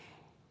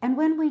 And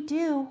when we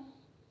do,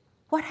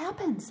 what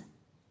happens?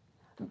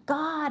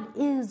 God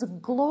is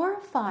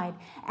glorified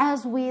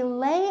as we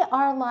lay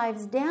our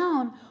lives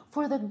down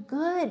for the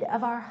good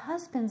of our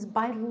husbands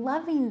by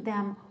loving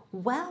them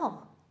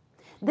well.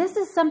 This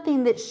is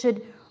something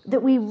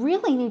that we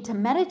really need to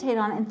meditate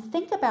on and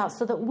think about,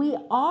 so that we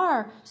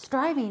are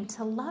striving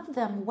to love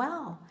them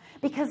well.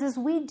 Because as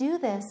we do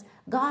this,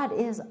 God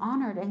is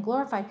honored and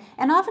glorified.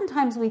 And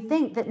oftentimes we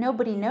think that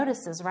nobody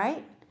notices,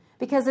 right?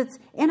 because it's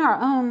in our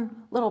own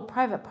little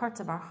private parts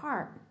of our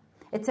heart.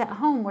 It's at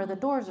home where the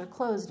doors are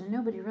closed and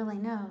nobody really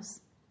knows.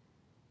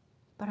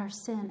 But our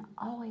sin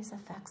always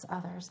affects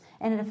others,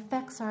 and it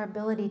affects our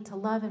ability to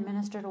love and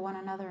minister to one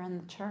another in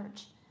the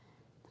church.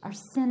 Our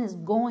sin is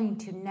going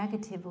to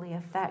negatively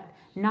affect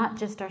not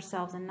just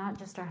ourselves and not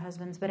just our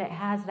husbands, but it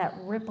has that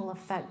ripple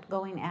effect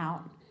going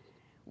out.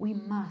 We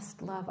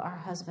must love our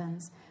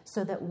husbands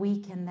so that we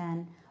can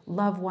then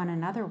love one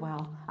another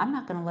well. I'm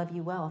not going to love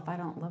you well if I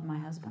don't love my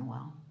husband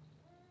well.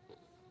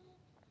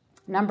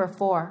 Number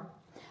 4,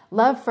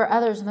 love for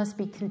others must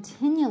be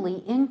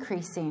continually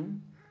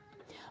increasing.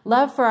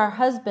 Love for our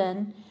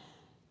husband,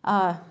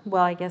 so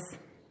I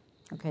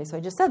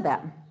just said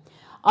that.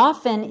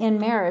 Often in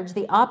marriage,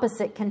 the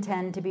opposite can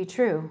tend to be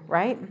true,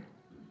 right?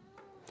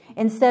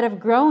 Instead of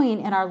growing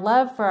in our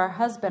love for our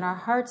husband, our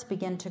hearts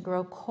begin to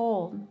grow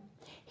cold.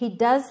 He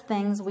does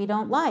things we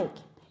don't like.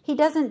 He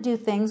doesn't do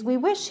things we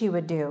wish he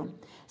would do.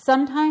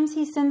 Sometimes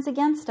he sins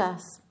against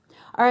us.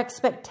 Our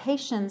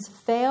expectations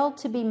fail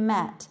to be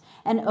met,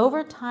 and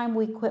over time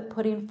we quit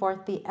putting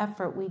forth the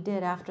effort we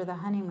did after the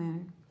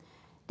honeymoon.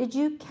 Did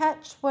you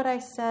catch what I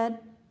said?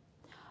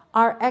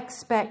 Our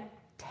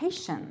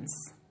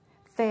expectations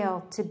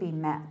fail to be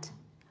met.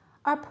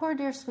 Our poor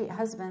dear sweet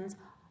husbands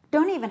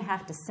don't even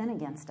have to sin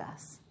against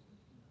us.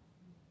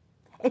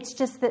 It's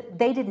just that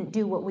they didn't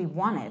do what we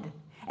wanted.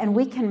 And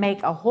we can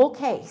make a whole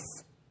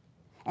case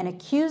and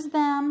accuse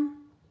them,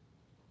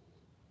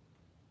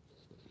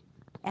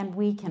 and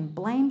we can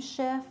blame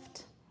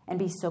shift and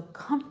be so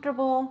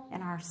comfortable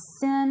in our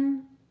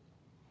sin,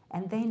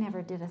 and they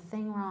never did a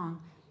thing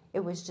wrong.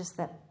 It was just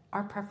that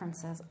our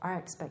preferences, our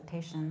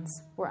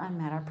expectations were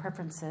unmet. Our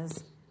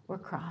preferences were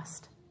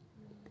crossed.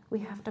 We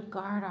have to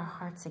guard our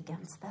hearts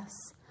against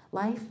this.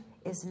 Life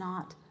is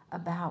not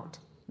about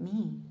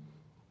me,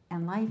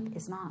 and life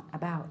is not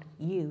about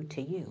you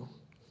to you.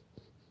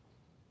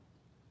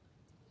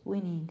 We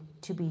need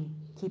to be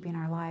keeping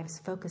our lives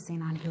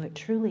focusing on who it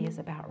truly is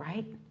about,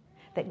 right?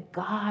 That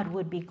God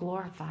would be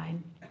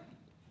glorified.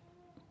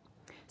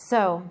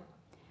 So,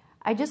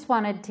 I just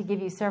wanted to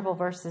give you several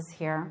verses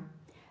here,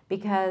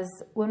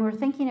 because when we're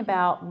thinking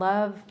about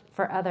love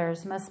for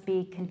others must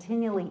be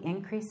continually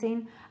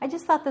increasing, I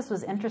just thought this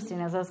was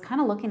interesting as I was kind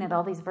of looking at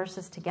all these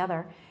verses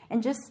together.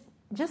 And just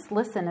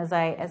listen as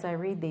I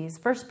read these.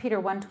 1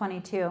 Peter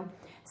 1:22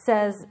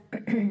 says,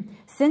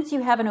 since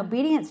you have in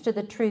obedience to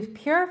the truth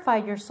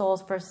purified your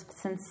souls for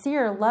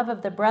sincere love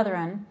of the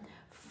brethren,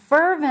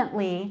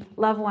 fervently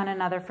love one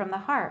another from the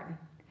heart.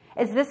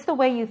 Is this the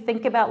way you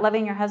think about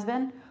loving your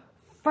husband?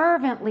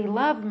 Fervently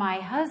love my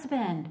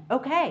husband.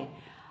 Okay.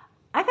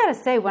 I got to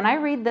say, when I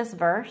read this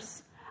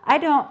verse,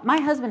 my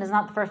husband is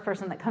not the first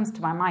person that comes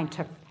to my mind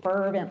to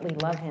fervently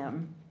love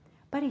him,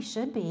 but he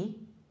should be.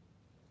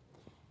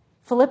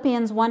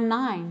 Philippians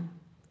 1:9,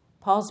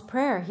 Paul's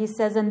prayer, he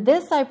says, "In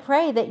this I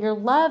pray that your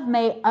love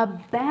may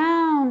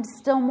abound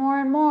still more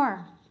and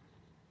more."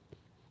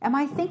 Am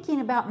I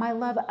thinking about my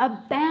love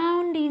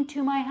abounding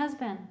to my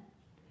husband?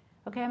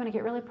 Okay, I'm going to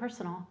get really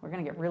personal. We're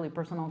going to get really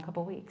personal in a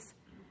couple weeks.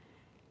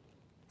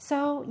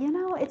 So,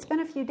 it's been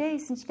a few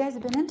days since you guys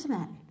have been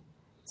intimate.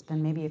 It's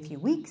been maybe a few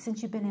weeks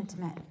since you've been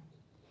intimate.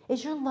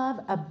 Is your love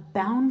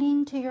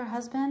abounding to your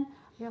husband?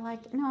 You're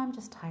like, no, I'm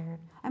just tired.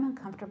 I'm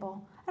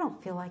uncomfortable. I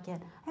don't feel like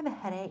it. I have a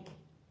headache.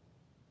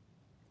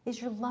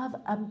 Is your love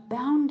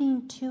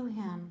abounding to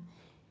him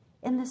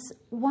in this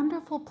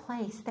wonderful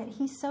place that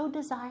he so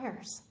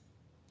desires?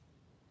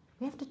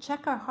 We have to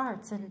check our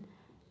hearts and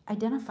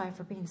identify if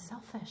we're being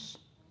selfish.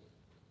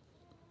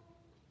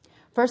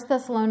 1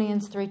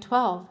 Thessalonians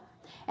 3:12,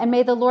 and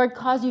may the Lord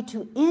cause you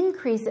to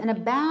increase and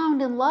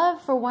abound in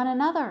love for one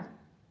another.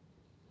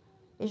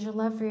 Is your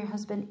love for your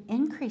husband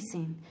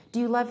increasing?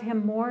 Do you love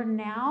him more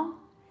now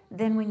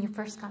than when you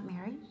first got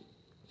married?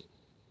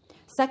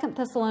 2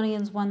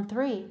 Thessalonians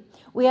 1:3,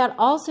 we ought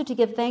also to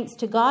give thanks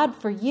to God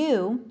for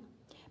you,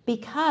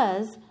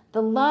 because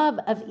the love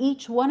of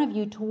each one of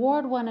you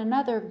toward one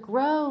another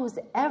grows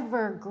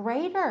ever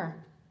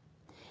greater.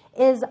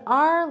 Is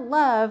our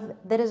love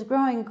that is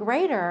growing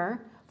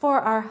greater for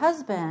our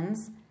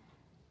husbands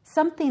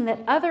something that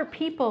other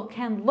people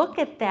can look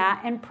at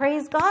that and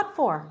praise God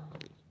for?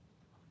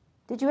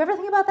 Did you ever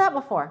think about that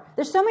before?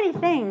 There's so many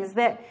things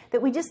that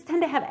we just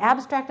tend to have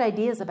abstract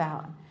ideas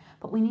about.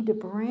 But we need to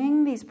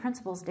bring these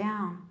principles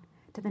down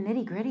to the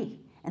nitty-gritty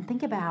and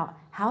think about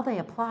how they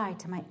apply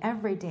to my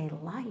everyday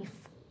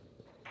life.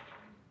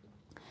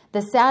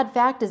 The sad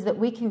fact is that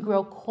we can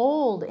grow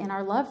cold in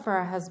our love for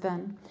our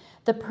husband.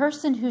 The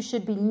person who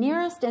should be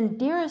nearest and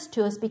dearest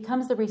to us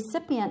becomes the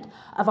recipient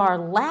of our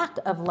lack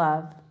of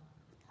love.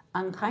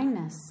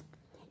 Unkindness,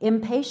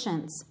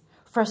 impatience,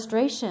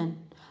 frustration,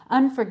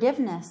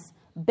 unforgiveness,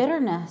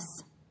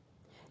 bitterness.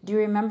 Do you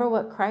remember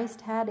what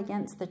Christ had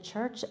against the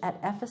church at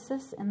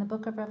Ephesus in the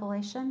book of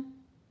Revelation?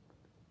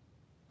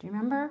 Do you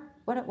remember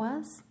what it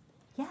was?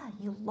 Yeah,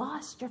 you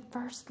lost your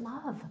first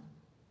love.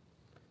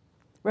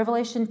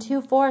 Revelation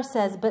 2:4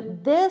 says,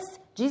 but this,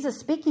 Jesus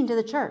speaking to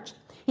the church,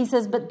 he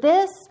says, but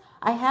this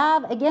I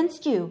have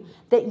against you,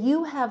 that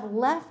you have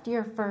left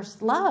your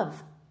first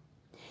love.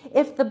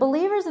 If the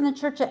believers in the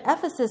church at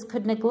Ephesus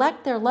could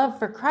neglect their love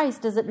for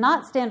Christ, does it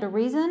not stand to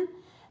reason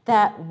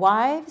that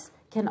wives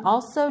can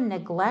also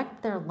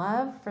neglect their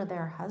love for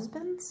their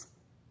husbands?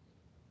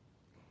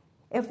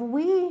 If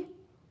we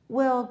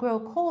will grow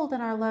cold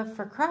in our love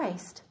for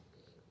Christ,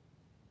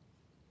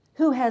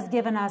 who has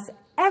given us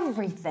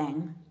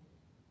everything,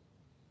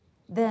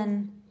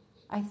 then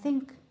I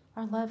think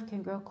our love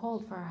can grow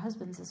cold for our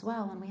husbands as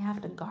well, and we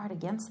have to guard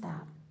against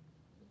that.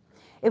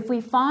 If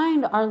we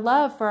find our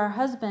love for our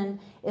husband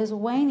is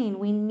waning,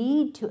 we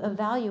need to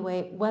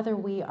evaluate whether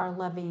we are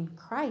loving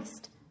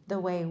Christ the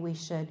way we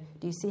should.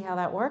 Do you see how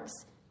that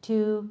works?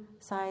 Two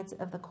sides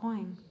of the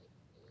coin.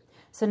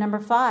 So number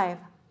 5,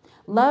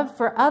 love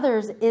for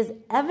others is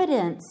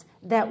evidence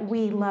that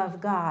we love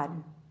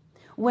God.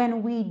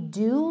 When we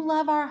do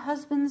love our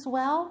husbands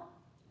well,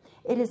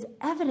 it is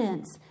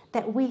evidence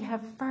that we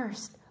have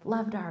first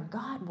loved our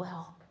God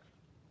well.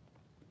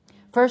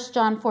 1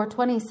 John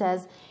 4:20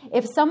 says,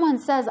 if someone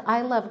says,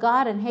 I love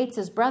God and hates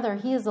his brother,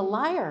 he is a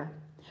liar.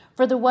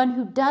 For the one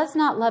who does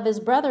not love his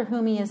brother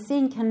whom he has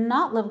seen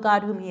cannot love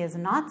God whom he has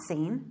not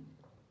seen.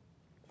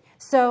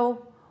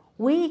 So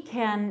we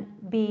can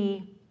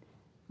be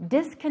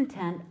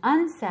discontent,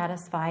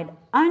 unsatisfied,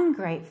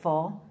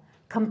 ungrateful,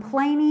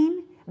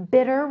 complaining,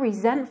 bitter,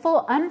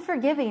 resentful,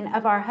 unforgiving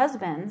of our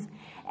husbands,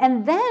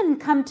 and then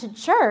come to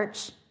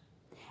church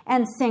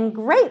and sing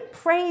great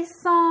praise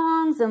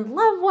songs and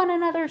love one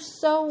another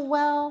so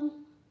well.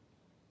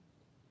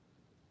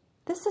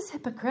 This is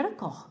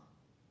hypocritical.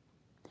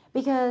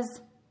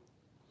 Because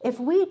if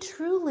we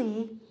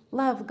truly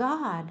love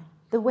God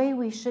the way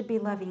we should be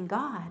loving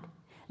God,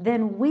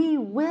 then we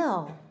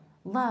will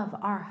love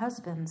our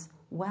husbands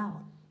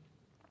well.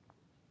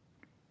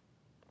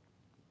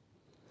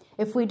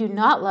 If we do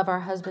not love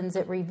our husbands,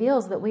 it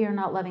reveals that we are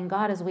not loving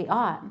God as we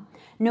ought.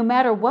 No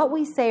matter what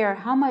we say or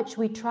how much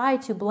we try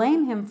to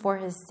blame him for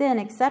his sin,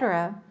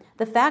 etc.,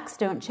 the facts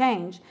don't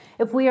change.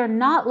 If we are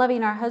not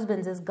loving our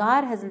husbands as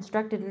God has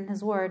instructed in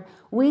his word,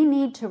 we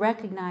need to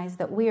recognize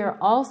that we are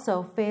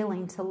also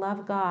failing to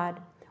love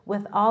God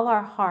with all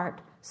our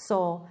heart,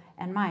 soul,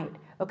 and might.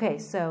 Okay,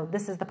 so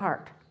this is the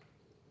part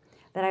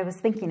that I was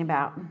thinking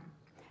about.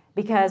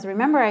 Because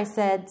remember I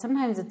said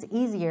sometimes it's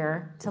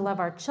easier to love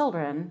our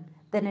children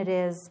than it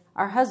is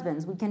our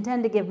husbands. We can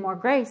tend to give more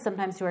grace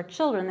sometimes to our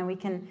children than we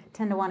can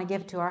tend to want to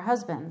give to our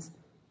husbands.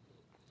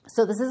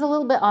 So this is a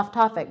little bit off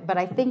topic, but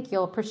I think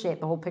you'll appreciate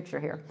the whole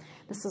picture here.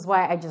 This is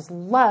why I just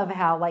love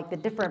how the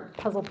different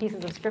puzzle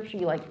pieces of scripture,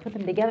 you put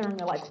them together and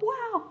you're like,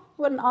 wow,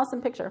 what an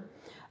awesome picture.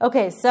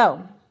 Okay,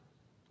 so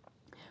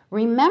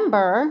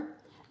remember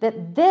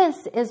that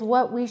this is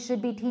what we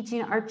should be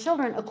teaching our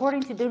children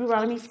according to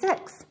Deuteronomy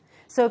 6.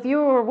 So if you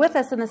were with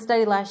us in the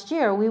study last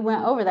year, we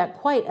went over that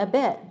quite a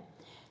bit.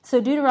 So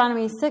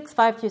Deuteronomy 6,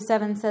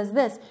 5-7 says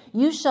this,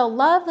 you shall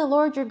love the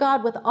Lord your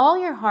God with all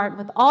your heart,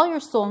 with all your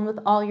soul, and with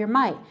all your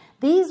might.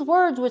 These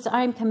words which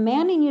I am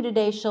commanding you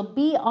today shall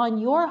be on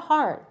your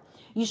heart.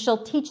 You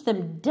shall teach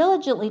them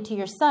diligently to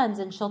your sons,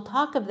 and shall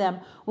talk of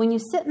them when you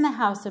sit in the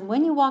house, and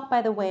when you walk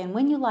by the way, and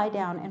when you lie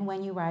down, and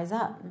when you rise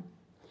up.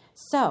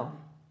 So,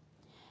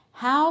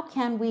 how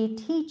can we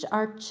teach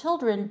our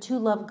children to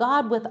love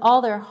God with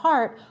all their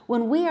heart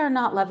when we are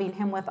not loving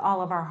him with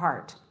all of our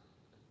heart?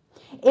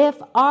 If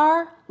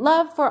our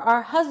love for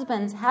our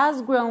husbands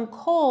has grown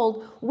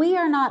cold, we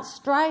are not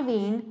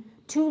striving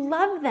to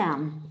love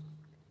them.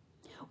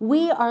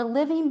 We are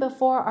living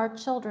before our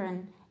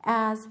children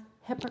as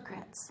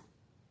hypocrites.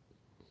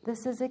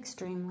 This is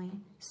extremely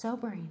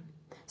sobering.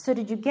 So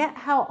did you get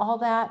how all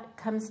that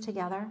comes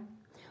together?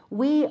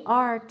 We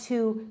are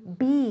to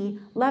be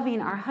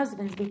loving our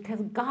husbands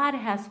because God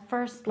has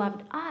first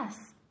loved us.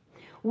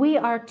 We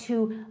are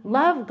to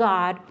love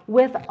God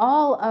with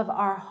all of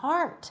our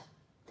heart.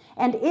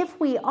 And if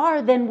we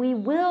are, then we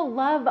will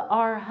love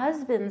our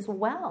husbands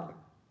well.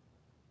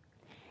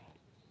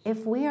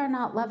 If we are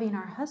not loving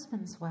our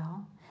husbands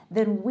well,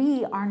 then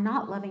we are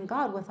not loving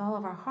God with all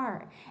of our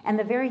heart. And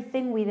the very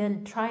thing we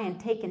then try and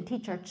take and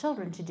teach our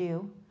children to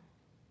do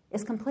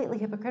is completely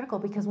hypocritical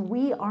because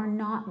we are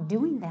not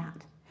doing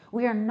that.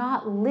 We are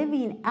not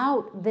living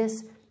out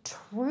this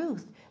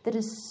truth that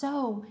is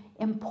so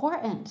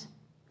important.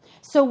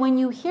 So when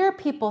you hear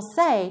people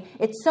say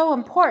it's so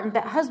important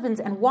that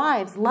husbands and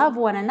wives love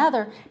one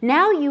another,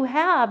 now you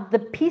have the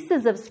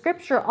pieces of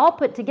scripture all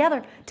put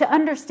together to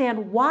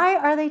understand why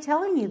are they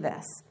telling you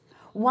this?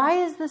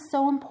 Why is this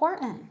so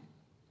important?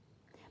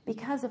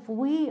 Because if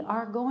we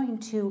are going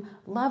to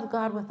love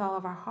God with all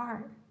of our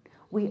heart,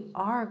 we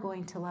are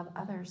going to love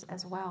others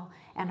as well.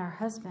 And our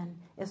husband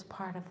is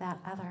part of that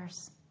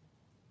others.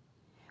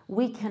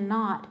 We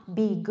cannot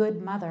be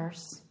good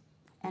mothers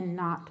and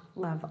not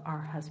love our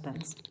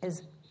husbands,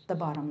 is the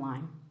bottom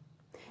line.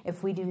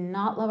 If we do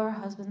not love our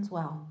husbands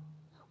well,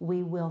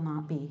 we will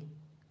not be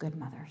good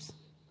mothers.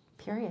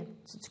 Period.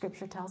 That's what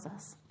Scripture tells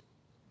us.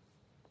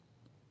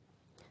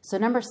 So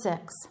number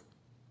 6,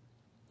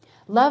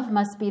 love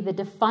must be the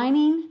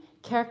defining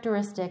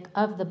characteristic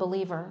of the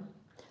believer.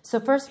 So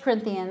 1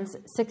 Corinthians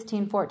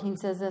 16:14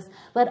 says this,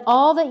 let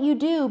all that you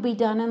do be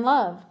done in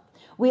love.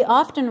 We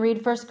often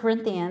read 1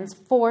 Corinthians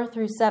 4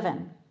 through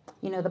 7.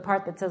 You know, the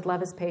part that says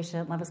love is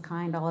patient, love is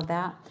kind, all of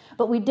that.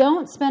 But we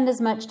don't spend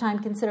as much time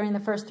considering the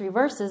first 3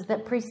 verses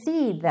that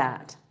precede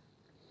that.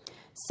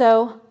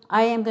 So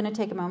I am going to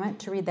take a moment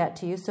to read that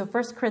to you. So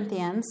 1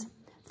 Corinthians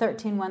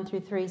 13, 1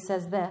 through 3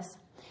 says this: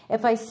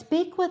 If I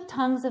speak with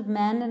tongues of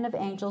men and of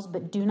angels,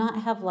 but do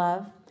not have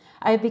love,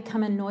 I have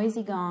become a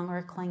noisy gong or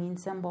a clanging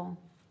cymbal.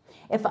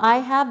 If I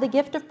have the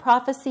gift of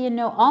prophecy and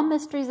know all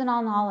mysteries and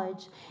all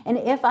knowledge, and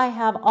if I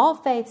have all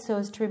faith so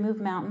as to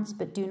remove mountains,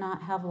 but do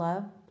not have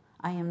love,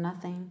 I am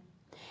nothing.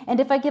 And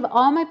if I give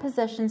all my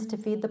possessions to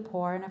feed the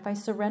poor, and if I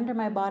surrender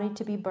my body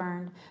to be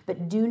burned,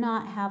 but do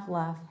not have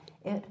love,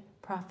 it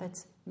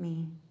profits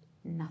me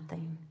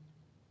nothing.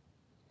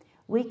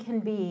 We can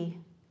be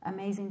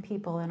amazing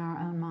people in our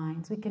own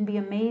minds. We can be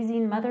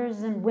amazing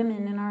mothers and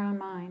women in our own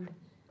mind.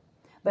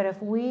 But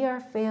if we are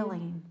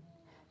failing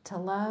to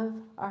love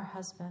our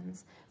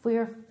husbands, if we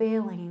are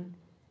failing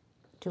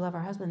to love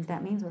our husbands,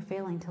 that means we're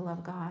failing to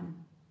love God.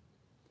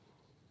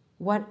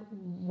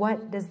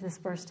 What does this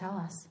verse tell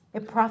us?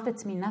 It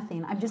profits me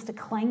nothing. I'm just a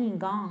clanging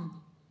gong.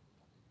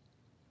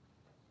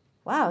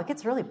 Wow, it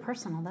gets really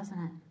personal, doesn't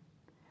it?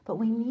 But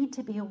we need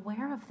to be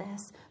aware of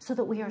this so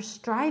that we are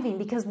striving.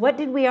 Because what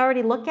did we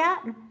already look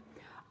at?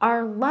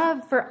 Our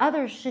love for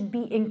others should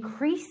be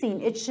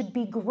increasing. It should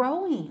be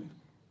growing.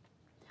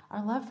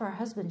 Our love for our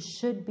husbands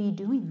should be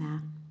doing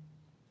that.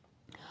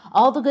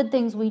 All the good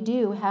things we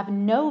do have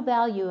no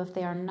value if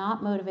they are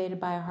not motivated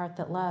by a heart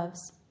that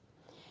loves.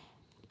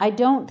 I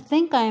don't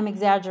think I am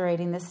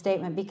exaggerating this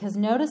statement, because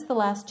notice the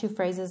last 2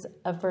 phrases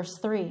of verse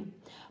 3.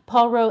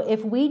 Paul wrote,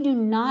 if we do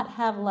not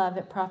have love,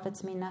 it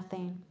profits me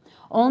nothing.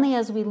 Only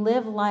as we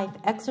live life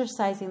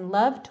exercising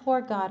love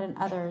toward God and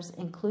others,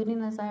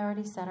 including, as I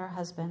already said, our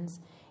husbands,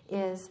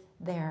 is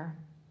their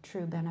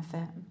true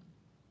benefit.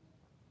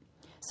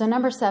 So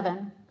number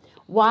 7,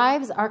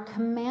 wives are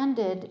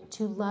commanded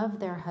to love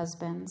their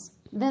husbands.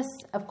 This,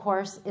 of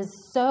course,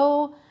 is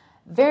so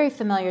very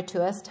familiar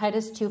to us,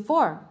 Titus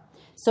 2:4.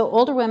 So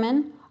older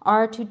women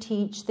are to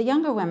teach the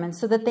younger women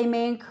so that they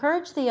may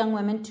encourage the young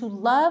women to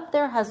love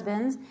their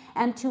husbands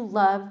and to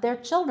love their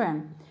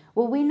children.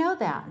 Well, we know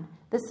that.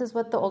 This is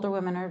what the older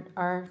women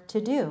are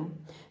to do.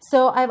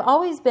 So I've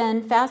always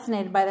been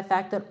fascinated by the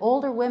fact that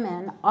older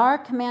women are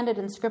commanded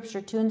in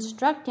Scripture to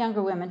instruct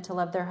younger women to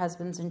love their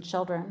husbands and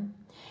children.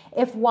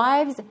 If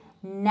wives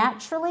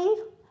naturally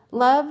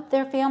love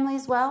their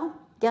families well,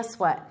 guess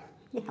what?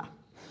 Yeah.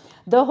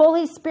 The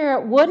Holy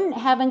Spirit wouldn't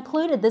have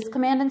included this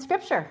command in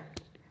Scripture.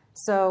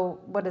 So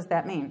what does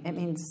that mean? It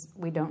means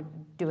we don't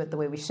do it the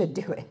way we should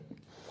do it.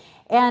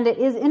 And it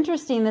is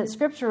interesting that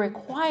Scripture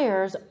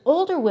requires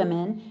older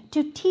women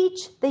to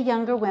teach the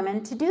younger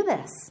women to do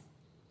this.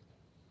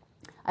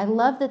 I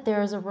love that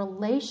there is a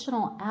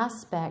relational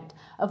aspect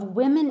of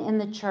women in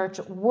the church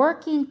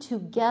working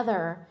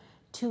together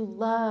to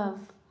love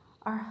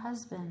our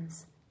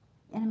husbands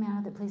in a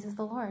manner that pleases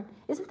the Lord.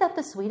 Isn't that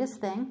the sweetest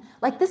thing?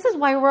 Like, this is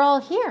why we're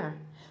all here,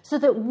 so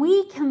that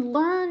we can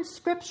learn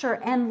Scripture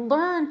and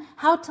learn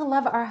how to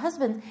love our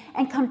husbands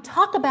and come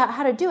talk about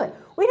how to do it.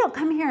 We don't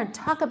come here and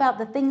talk about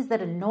the things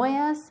that annoy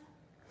us.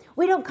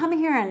 We don't come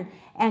here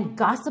and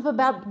gossip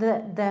about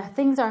the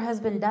things our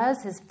husband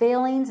does, his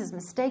failings, his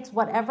mistakes,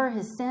 whatever,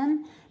 his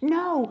sin.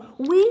 No,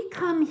 we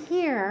come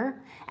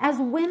here as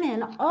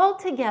women all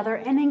together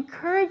and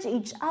encourage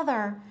each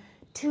other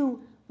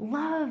to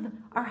love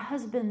our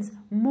husbands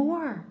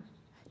more,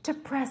 to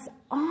press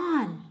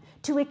on,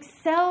 to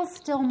excel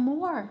still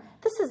more.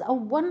 This is a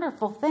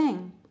wonderful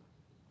thing.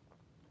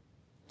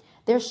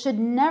 There should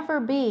never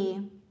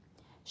be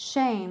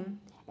shame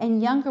in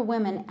younger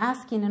women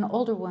asking an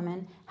older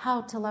woman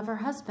how to love her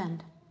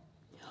husband.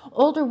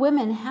 Older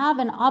women have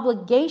an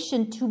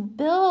obligation to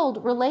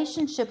build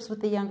relationships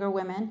with the younger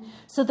women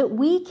so that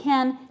we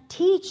can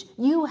teach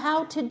you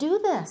how to do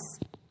this.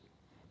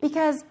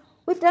 Because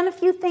we've done a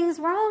few things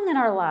wrong in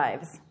our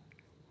lives.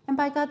 And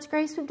by God's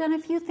grace, we've done a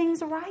few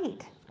things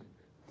right.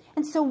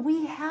 And so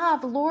we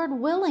have, Lord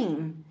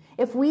willing,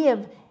 if we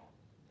have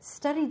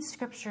studied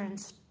Scripture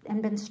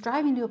and been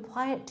striving to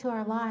apply it to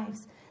our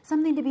lives,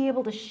 something to be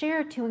able to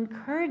share, to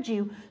encourage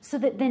you, so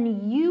that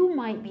then you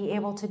might be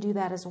able to do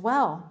that as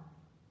well.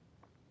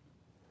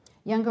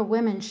 Younger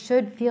women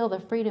should feel the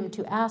freedom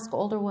to ask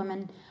older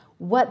women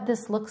what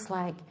this looks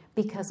like,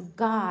 because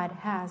God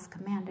has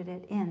commanded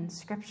it in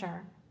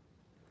Scripture.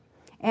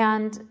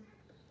 And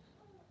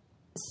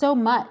so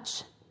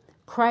much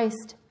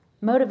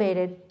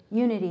Christ-motivated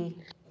unity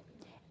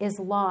is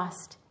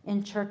lost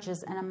in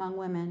churches and among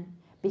women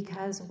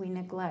because we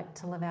neglect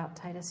to live out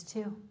Titus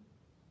 2.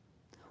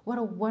 What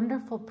a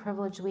wonderful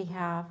privilege we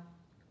have.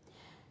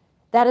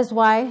 That is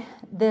why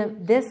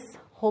this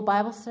whole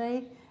Bible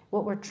study,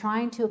 what we're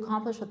trying to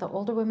accomplish with the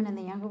older women and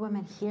the younger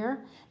women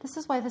here, this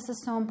is why this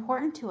is so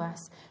important to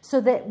us, so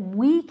that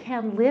we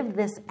can live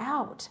this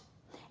out.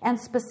 And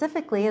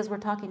specifically, as we're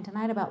talking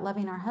tonight about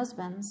loving our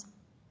husbands.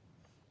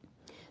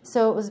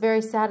 So it was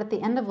very sad at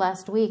the end of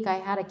last week, I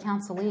had a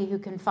counselee who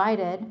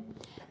confided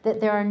that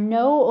there are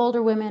no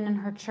older women in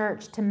her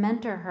church to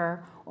mentor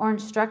her or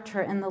instruct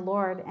her in the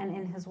Lord and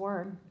in His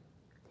Word.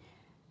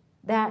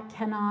 That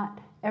cannot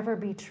ever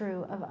be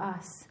true of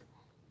us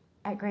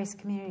at Grace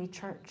Community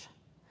Church.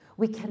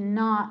 We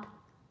cannot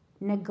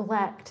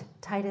neglect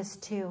Titus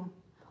 2.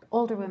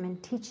 Older women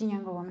teaching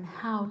younger women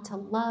how to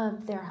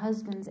love their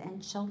husbands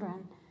and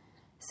children.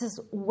 This is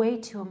way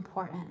too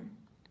important.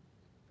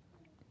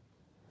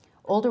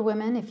 Older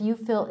women, if you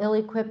feel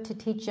ill-equipped to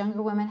teach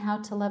younger women how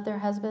to love their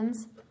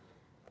husbands,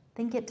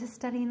 then get to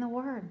studying the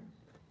Word.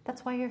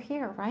 That's why you're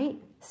here, right?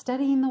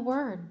 Studying the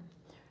Word.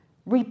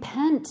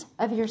 Repent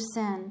of your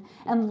sin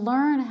and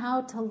learn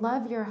how to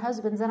love your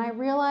husbands. And I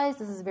realize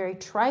this is very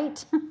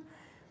trite,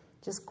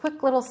 just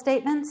quick little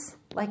statements,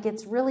 like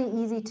it's really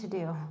easy to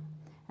do.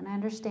 And I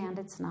understand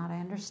it's not. I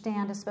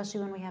understand,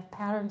 especially when we have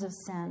patterns of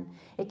sin,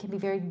 it can be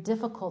very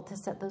difficult to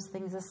set those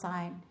things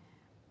aside.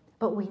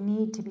 But we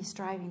need to be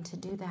striving to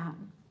do that.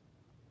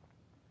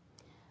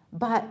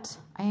 But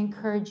I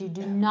encourage you,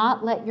 do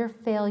not let your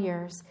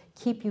failures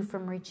keep you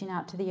from reaching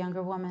out to the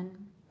younger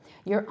woman.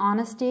 Your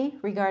honesty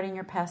regarding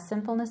your past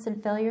sinfulness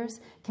and failures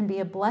can be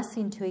a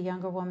blessing to a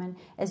younger woman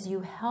as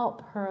you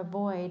help her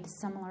avoid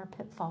similar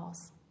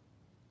pitfalls.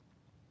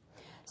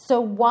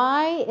 So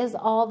why is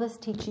all this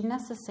teaching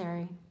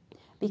necessary?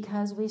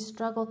 Because we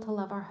struggle to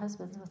love our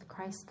husbands with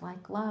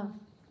Christ-like love.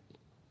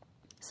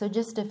 So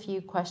just a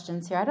few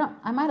questions here.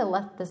 I might have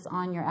left this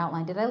on your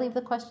outline. Did I leave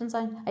the questions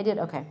on? I did?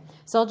 Okay.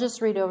 So I'll just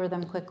read over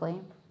them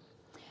quickly.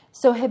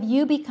 So have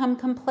you become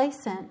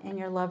complacent in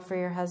your love for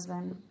your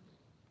husband?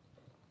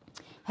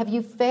 Have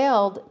you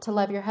failed to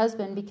love your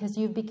husband because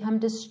you've become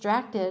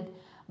distracted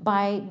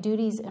by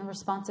duties and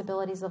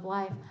responsibilities of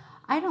life?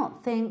 I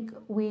don't think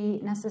we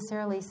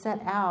necessarily set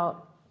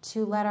out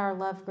to let our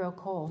love grow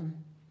cold.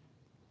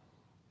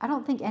 I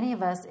don't think any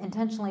of us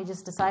intentionally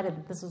just decided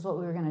that this is what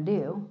we were going to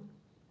do.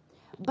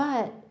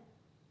 But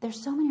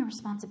there's so many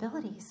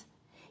responsibilities.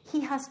 He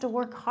has to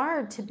work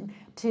hard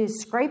to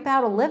scrape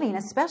out a living,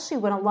 especially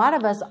when a lot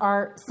of us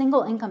are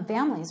single income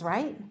families,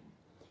 right?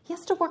 He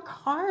has to work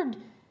hard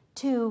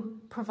to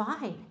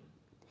provide.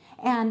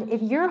 And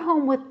if you're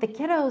home with the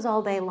kiddos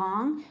all day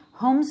long,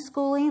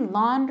 homeschooling,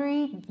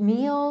 laundry,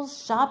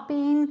 meals,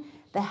 shopping,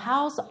 the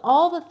house,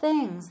 all the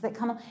things that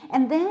come,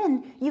 and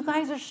then you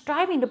guys are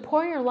striving to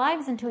pour your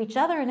lives into each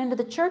other and into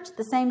the church at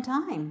the same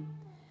time.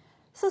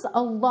 This is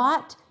a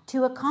lot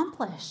to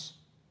accomplish.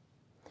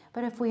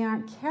 But if we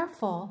aren't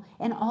careful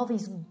in all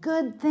these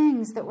good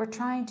things that we're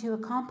trying to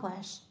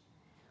accomplish,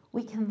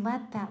 we can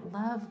let that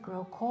love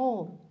grow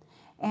cold.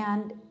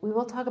 And we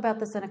will talk about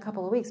this in a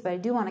couple of weeks, but I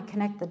do want to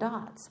connect the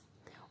dots.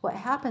 What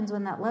happens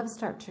when that love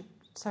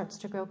starts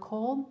to grow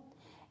cold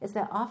is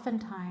that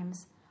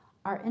oftentimes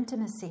our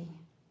intimacy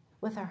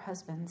with our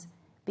husbands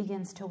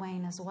begins to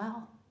wane as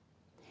well.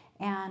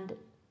 And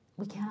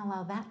we can't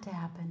allow that to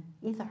happen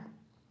either.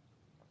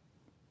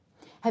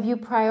 Have you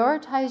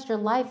prioritized your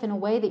life in a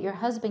way that your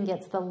husband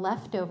gets the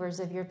leftovers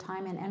of your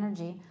time and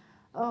energy?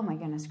 Oh my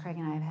goodness, Craig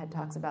and I have had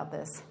talks about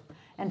this.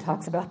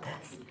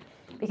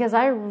 Because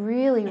I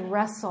really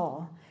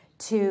wrestle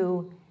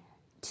to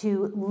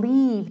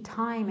leave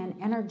time and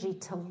energy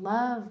to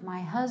love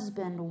my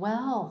husband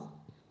well.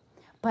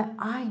 But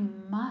I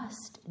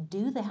must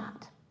do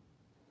that.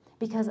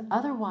 Because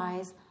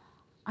otherwise,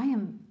 I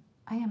am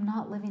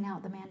not living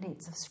out the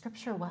mandates of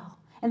Scripture well.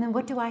 And then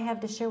what do I have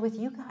to share with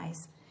you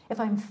guys if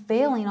I'm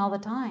failing all the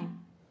time?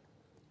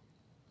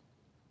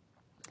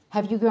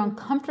 Have you grown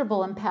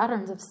comfortable in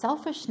patterns of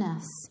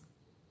selfishness?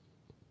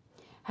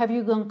 Have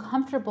you grown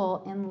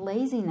comfortable in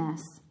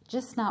laziness,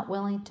 just not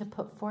willing to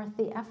put forth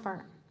the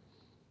effort?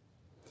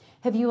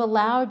 Have you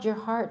allowed your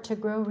heart to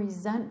grow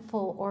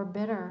resentful or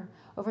bitter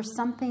over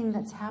something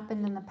that's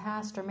happened in the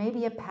past, or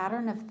maybe a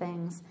pattern of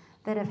things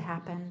that have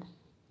happened?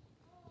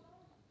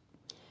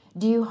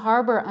 Do you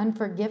harbor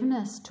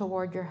unforgiveness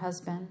toward your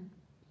husband?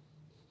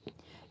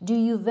 Do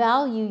you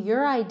value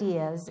your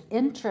ideas,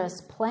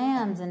 interests,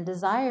 plans, and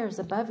desires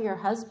above your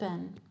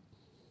husband?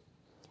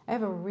 I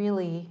have a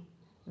really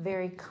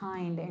very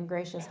kind and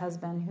gracious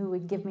husband who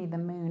would give me the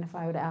moon if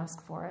I would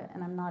ask for it,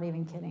 and I'm not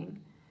even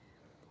kidding.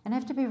 And I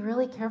have to be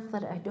really careful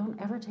that I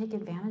don't ever take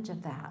advantage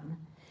of that,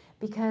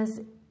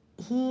 because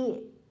he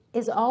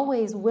is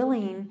always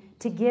willing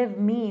to give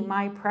me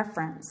my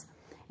preference.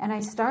 And I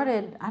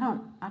started, I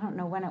don't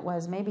know when it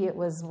was, maybe it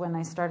was when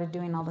I started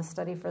doing all the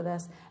study for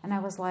this, and I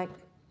was like,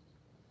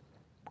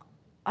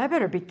 I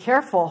better be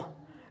careful,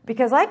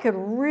 because I could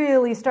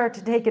really start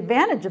to take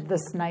advantage of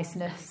this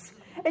niceness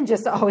and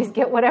just always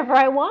get whatever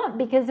I want,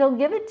 because he'll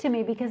give it to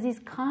me because he's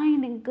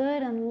kind and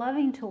good and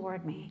loving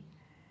toward me.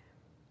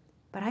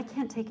 But I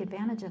can't take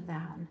advantage of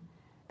that,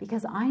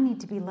 because I need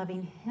to be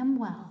loving him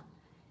well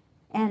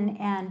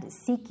and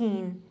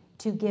seeking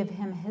to give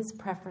him his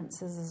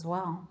preferences as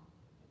well.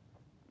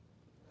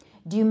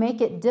 Do you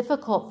make it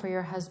difficult for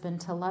your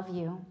husband to love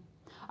you?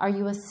 Are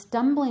you a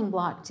stumbling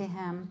block to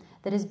him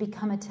that has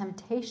become a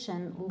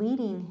temptation,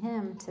 leading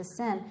him to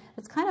sin?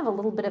 It's kind of a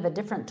little bit of a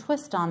different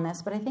twist on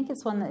this, but I think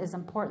it's one that is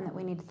important that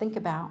we need to think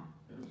about.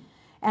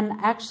 And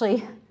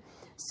actually,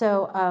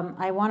 So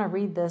I want to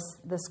read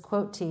this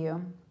quote to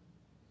you.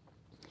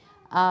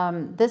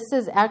 This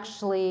is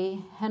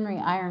actually Henry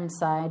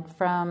Ironside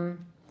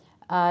from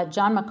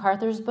John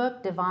MacArthur's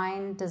book,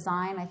 Divine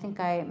Design. I think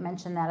I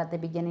mentioned that at the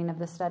beginning of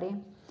the study.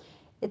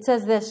 It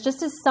says this: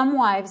 just as some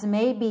wives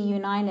may be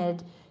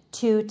united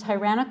to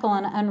tyrannical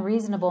and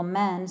unreasonable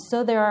men,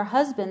 so there are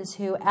husbands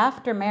who,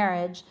 after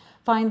marriage,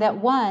 find that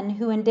one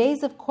who in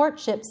days of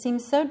courtship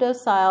seems so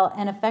docile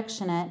and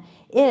affectionate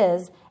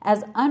is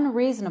as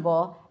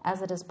unreasonable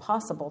as it is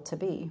possible to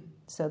be.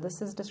 So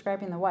this is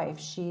describing the wife.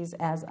 She's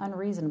as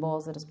unreasonable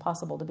as it is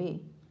possible to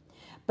be.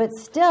 But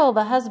still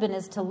the husband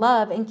is to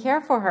love and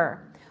care for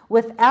her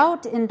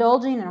without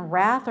indulging in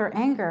wrath or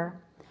anger.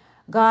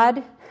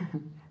 God,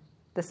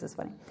 this is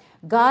funny.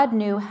 God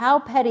knew how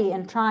petty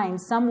and trying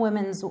some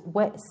women's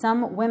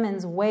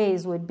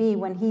ways would be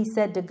when he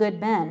said to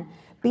good men,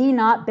 "Be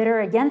not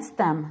bitter against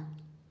them."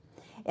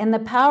 In the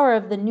power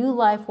of the new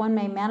life, one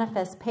may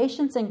manifest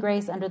patience and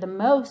grace under the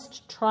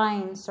most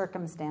trying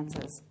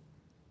circumstances.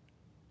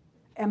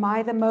 Am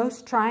I the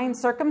most trying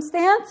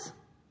circumstance?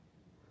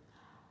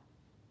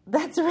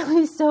 That's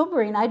really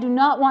sobering. I do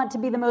not want to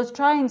be the most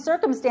trying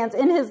circumstance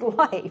in his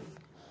life.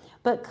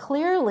 But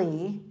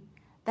clearly,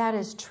 that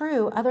is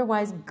true.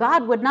 Otherwise,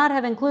 God would not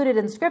have included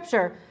in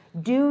Scripture,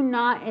 do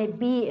not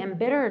be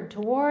embittered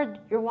toward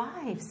your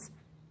wives.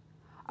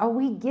 Are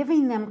we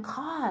giving them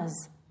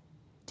cause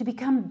to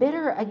become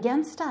bitter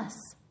against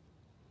us?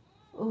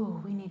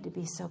 Ooh, we need to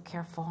be so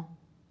careful.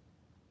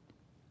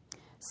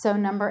 So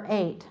number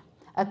 8,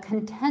 a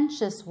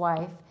contentious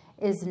wife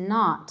is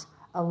not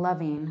a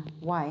loving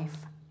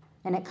wife.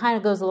 And it kind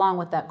of goes along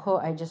with that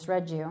quote I just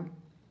read you.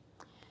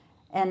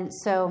 And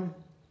so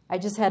I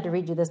just had to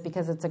read you this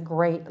because it's a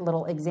great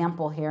little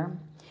example here.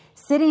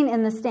 Sitting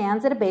in the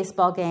stands at a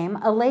baseball game,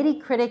 a lady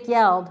critic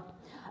yelled,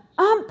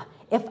 "Ump,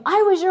 if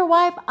I was your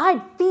wife,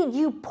 I'd feed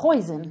you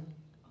poison."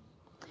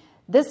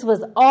 This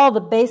was all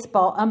the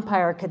baseball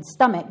umpire could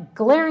stomach.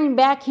 Glaring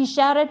back, he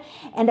shouted,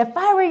 "And if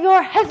I were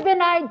your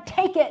husband, I'd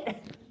take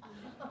it."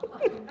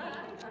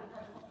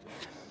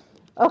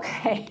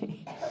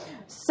 Okay,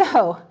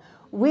 so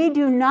we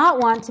do not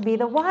want to be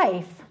the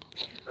wife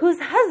whose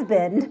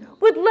husband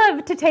would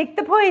love to take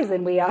the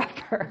poison we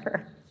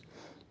offer.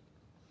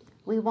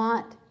 We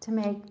want to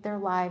make their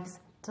lives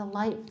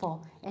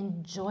delightful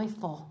and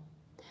joyful.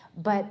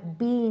 But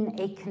being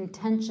a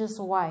contentious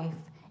wife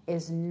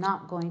is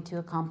not going to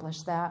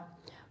accomplish that.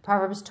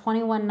 Proverbs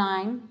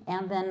 21:9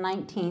 and then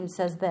 19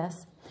 says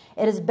this: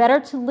 "It is better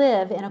to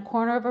live in a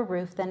corner of a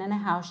roof than in a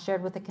house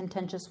shared with a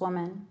contentious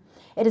woman.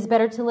 It is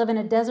better to live in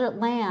a desert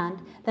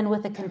land than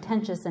with a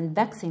contentious and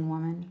vexing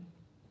woman."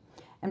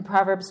 And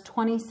Proverbs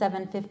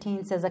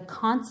 27:15 says, "A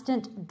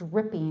constant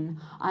dripping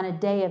on a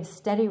day of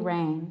steady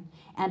rain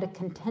and a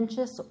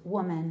contentious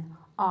woman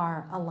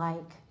are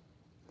alike."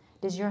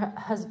 Does your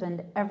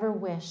husband ever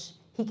wish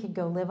he could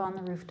go live on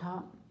the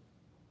rooftop?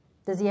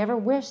 Does he ever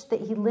wish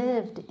that he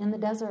lived in the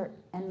desert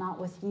and not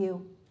with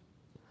you?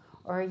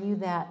 Or are you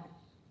that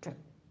drip,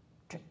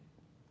 drip,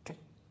 drip,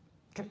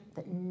 drip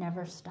that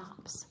never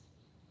stops?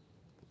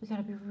 We got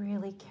to be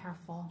really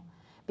careful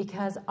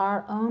because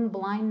our own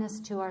blindness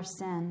to our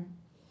sin,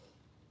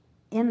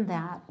 in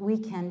that we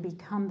can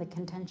become the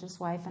contentious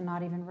wife and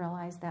not even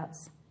realize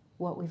that's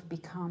what we've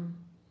become.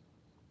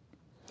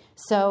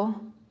 So,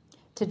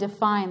 to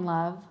define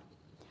love,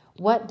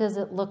 what does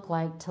it look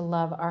like to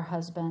love our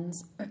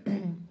husbands?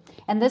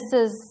 And this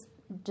is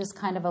just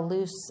kind of a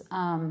loose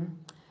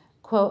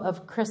quote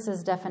of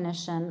Chris's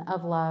definition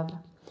of love.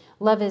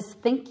 Love is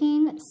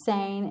thinking,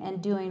 saying,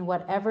 and doing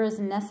whatever is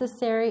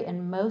necessary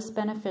and most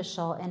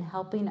beneficial in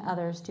helping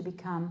others to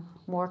become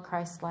more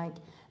Christ-like.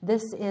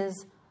 This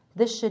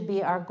should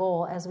be our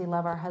goal as we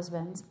love our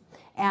husbands.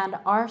 And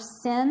our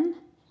sin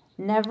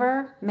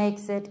never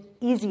makes it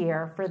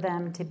easier for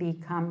them to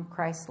become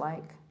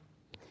Christ-like.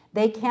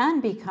 They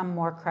can become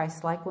more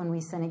Christ-like when we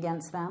sin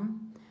against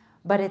them,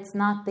 but it's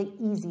not the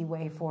easy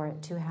way for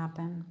it to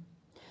happen.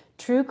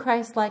 True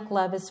Christ-like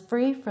love is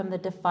free from the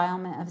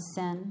defilement of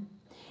sin.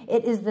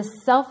 It is the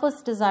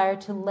selfless desire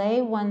to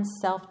lay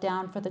oneself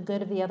down for the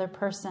good of the other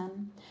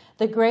person.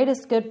 The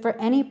greatest good for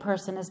any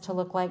person is to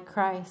look like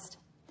Christ.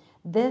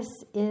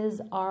 This is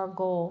our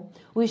goal.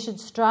 We should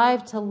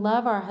strive to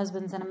love our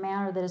husbands in a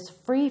manner that is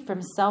free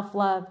from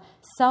self-love,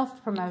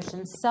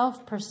 self-promotion,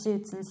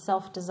 self-pursuits, and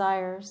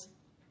self-desires.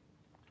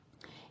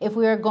 If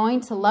we are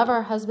going to love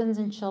our husbands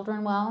and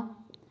children well,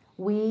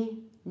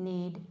 we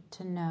need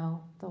to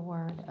know the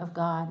Word of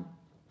God.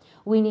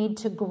 We need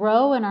to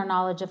grow in our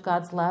knowledge of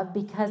God's love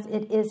because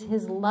it is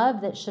His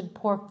love that should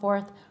pour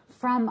forth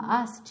from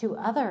us to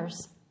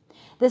others.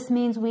 This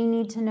means we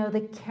need to know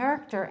the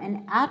character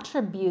and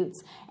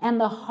attributes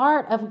and the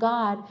heart of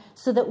God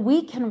so that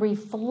we can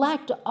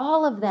reflect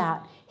all of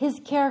that, His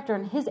character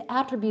and His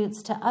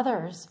attributes to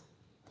others.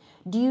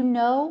 Do you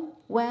know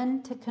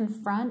when to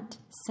confront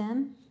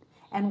sin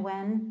and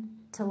when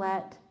to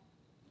let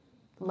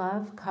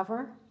love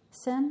cover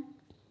sin?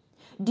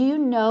 Do you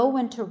know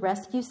when to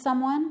rescue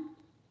someone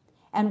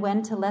and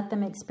when to let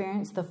them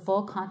experience the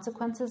full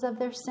consequences of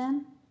their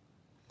sin?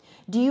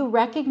 Do you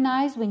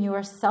recognize when you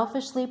are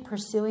selfishly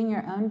pursuing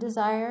your own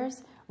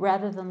desires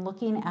rather than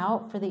looking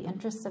out for the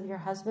interests of your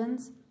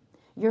husbands?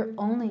 You're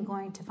only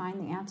going to find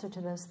the answer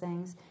to those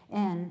things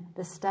in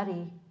the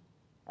study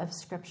of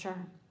Scripture.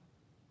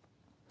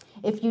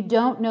 If you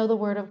don't know the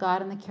Word of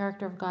God and the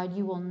character of God,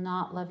 you will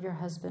not love your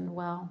husband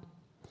well.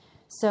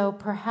 So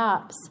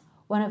perhaps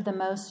one of the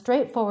most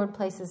straightforward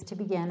places to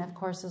begin, of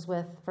course, is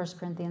with 1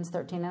 Corinthians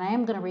 13. And I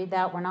am going to read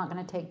that. We're not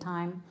going to take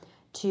time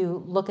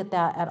to look at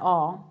that at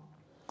all.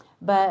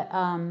 But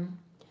 1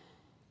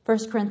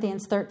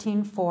 Corinthians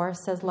 13:4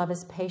 says, love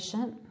is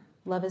patient,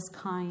 love is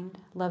kind,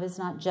 love is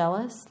not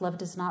jealous, love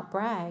does not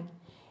brag,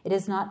 it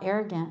is not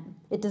arrogant,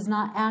 it does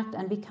not act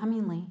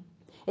unbecomingly,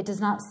 it does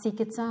not seek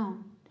its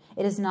own,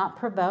 it is not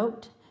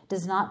provoked,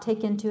 does not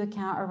take into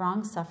account a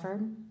wrong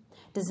suffered,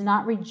 does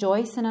not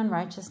rejoice in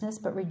unrighteousness,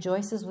 but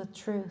rejoices with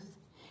truth.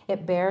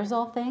 It bears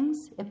all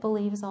things, it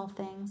believes all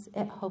things,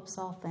 it hopes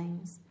all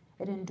things,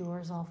 it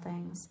endures all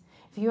things.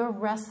 If you are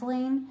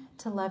wrestling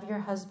to love your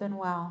husband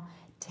well,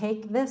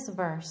 take this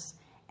verse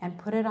and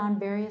put it on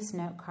various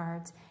note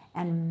cards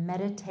and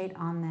meditate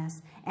on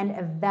this and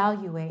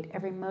evaluate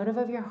every motive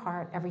of your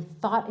heart, every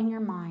thought in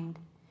your mind.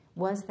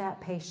 Was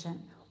that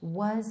patient?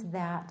 Was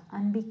that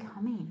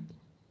unbecoming?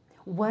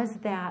 Was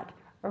that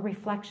a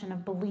reflection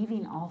of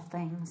believing all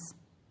things?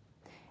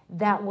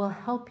 That will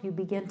help you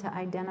begin to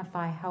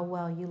identify how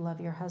well you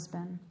love your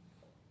husband.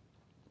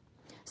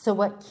 So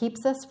what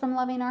keeps us from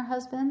loving our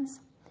husbands?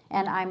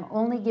 And I'm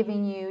only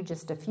giving you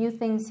just a few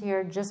things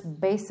here,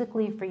 just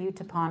basically for you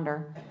to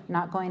ponder.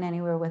 Not going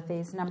anywhere with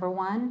these. Number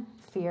one,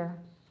 fear.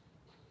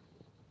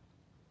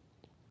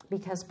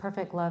 Because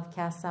perfect love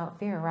casts out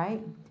fear,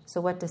 right? So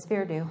what does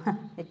fear do?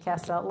 It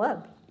casts out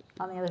love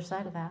on the other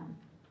side of that.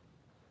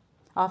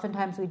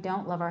 Oftentimes we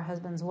don't love our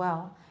husbands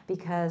well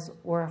because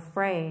we're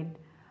afraid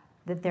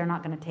that they're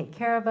not going to take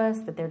care of us,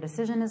 that their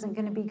decision isn't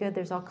going to be good.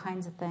 There's all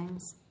kinds of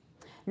things.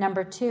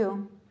 Number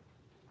two,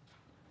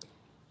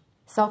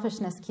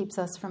 selfishness keeps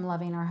us from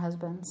loving our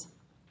husbands.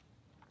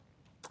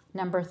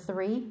 Number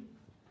three,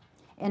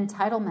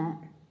 entitlement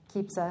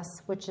keeps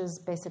us, which is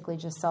basically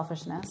just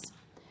selfishness,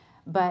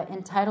 but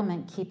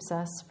entitlement keeps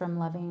us from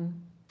loving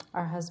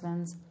our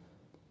husbands.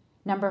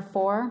 Number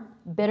four,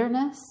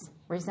 bitterness,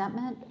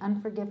 resentment,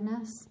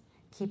 unforgiveness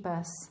keep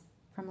us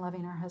from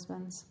loving our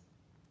husbands.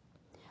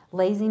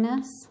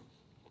 Laziness,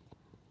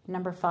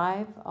 number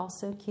five,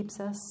 also keeps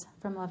us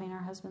from loving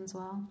our husbands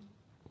well.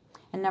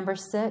 And number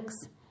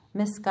six,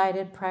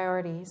 misguided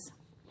priorities,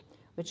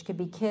 which could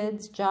be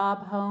kids,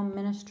 job, home,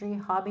 ministry,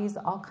 hobbies,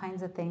 all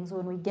kinds of things.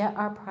 When we get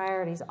our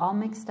priorities all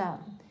mixed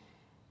up,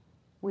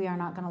 we are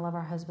not going to love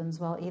our husbands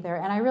well either.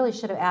 And I really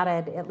should have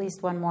added at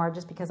least one more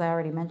just because I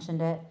already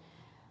mentioned it.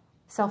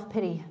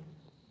 Self-pity.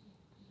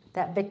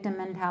 That victim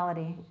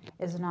mentality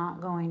is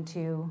not going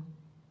to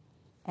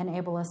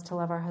enable us to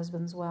love our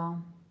husbands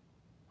well.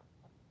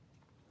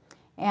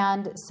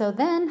 And so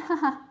then,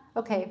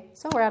 okay,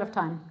 so we're out of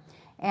time.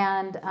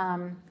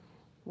 And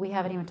we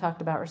haven't even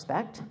talked about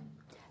respect.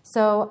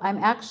 So I'm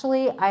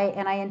actually,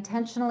 I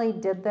intentionally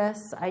did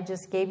this. I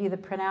just gave you the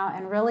printout.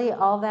 And really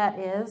all that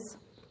is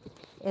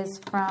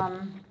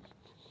from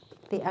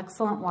The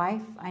Excellent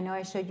Wife. I know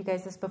I showed you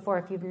guys this before.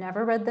 If you've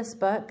never read this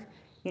book,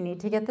 you need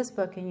to get this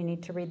book and you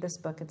need to read this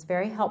book. It's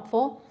very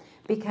helpful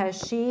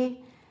because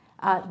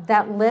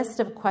that list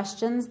of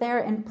questions there,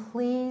 and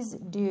please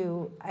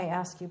do, I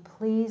ask you,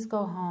 please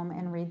go home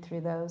and read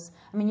through those.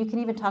 I mean, you can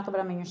even talk about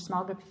them in your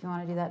small group if you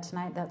want to do that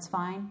tonight, that's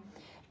fine.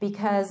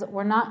 Because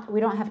we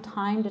don't have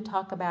time to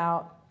talk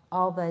about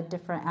all the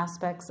different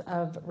aspects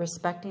of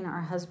respecting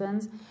our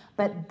husbands,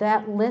 but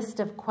that list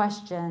of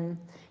questions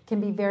can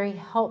be very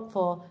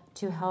helpful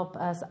to help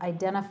us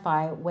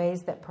identify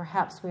ways that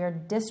perhaps we are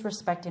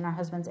disrespecting our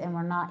husbands and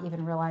we're not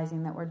even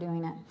realizing that we're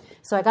doing it.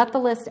 So I got the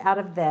list out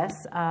of this,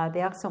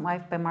 The Excellent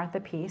Wife by Martha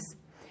Peace.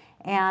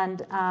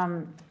 And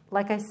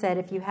like I said,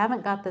 if you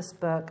haven't got this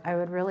book, I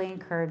would really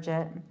encourage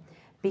it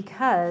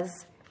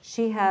because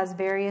she has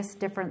various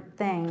different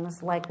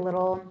things like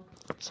little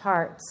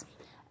charts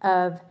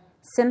of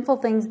sinful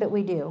things that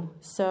we do.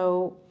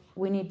 So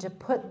we need to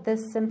put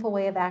this sinful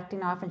way of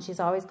acting off, and she's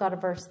always got a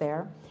verse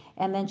there.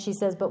 And then she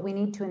says, but we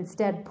need to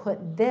instead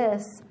put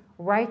this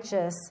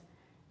righteous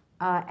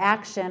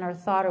action or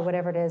thought or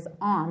whatever it is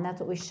on.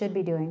 That's what we should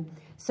be doing.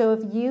 So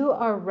if you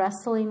are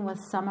wrestling with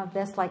some of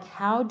this, like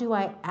how do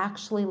I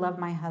actually love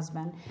my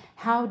husband?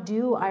 How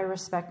do I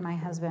respect my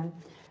husband?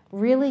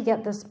 Really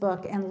get this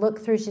book and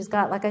look through. She's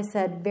got, like I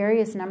said,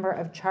 various number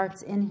of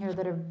charts in here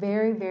that are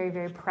very, very,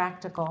 very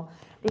practical.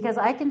 Because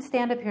I can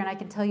stand up here and I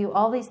can tell you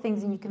all these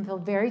things and you can feel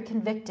very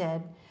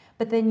convicted,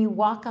 but then you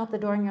walk out the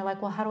door and you're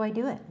like, well, how do I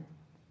do it?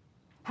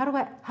 How do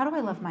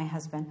I love my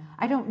husband?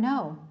 I don't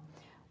know.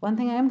 One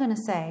thing I am going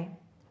to say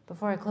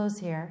before I close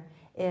here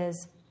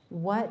is,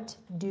 what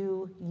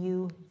do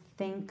you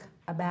think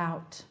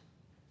about?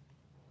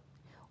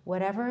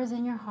 Whatever is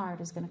in your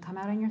heart is going to come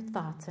out in your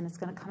thoughts, and it's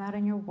going to come out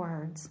in your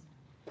words.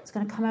 It's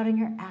going to come out in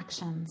your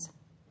actions.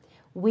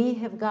 We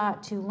have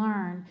got to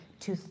learn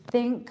to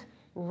think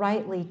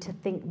rightly, to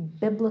think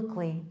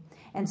biblically.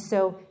 And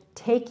so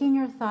taking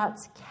your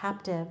thoughts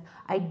captive,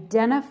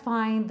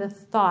 identifying the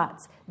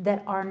thoughts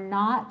that are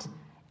not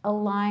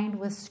aligned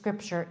with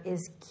Scripture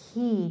is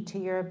key to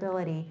your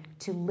ability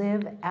to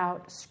live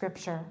out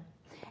Scripture.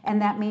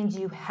 And that means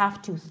you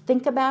have to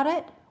think about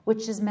it,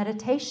 which is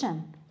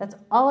meditation. That's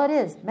all it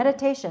is,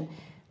 meditation.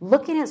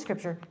 Looking at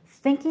Scripture,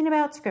 thinking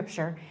about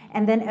Scripture,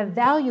 and then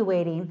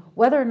evaluating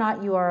whether or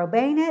not you are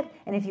obeying it.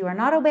 And if you are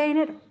not obeying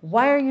it,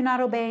 why are you not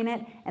obeying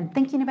it? And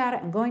thinking about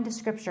it and going to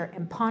Scripture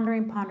and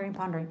pondering.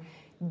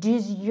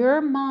 Does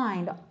your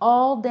mind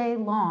all day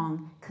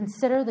long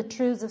consider the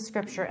truths of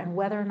Scripture and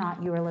whether or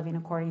not you are living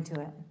according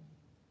to it?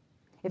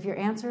 If your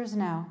answer is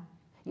no,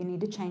 you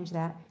need to change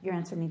that. Your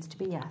answer needs to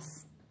be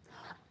yes.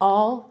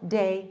 All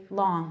day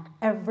long,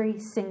 every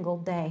single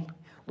day.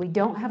 We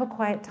don't have a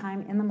quiet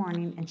time in the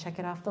morning and check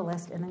it off the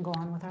list and then go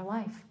on with our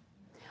life.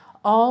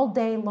 All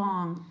day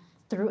long,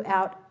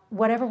 throughout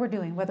whatever we're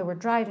doing, whether we're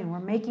driving, we're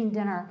making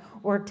dinner,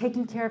 we're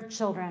taking care of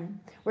children,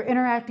 we're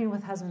interacting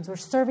with husbands, we're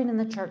serving in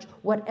the church,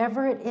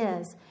 whatever it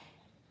is,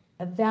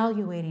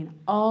 evaluating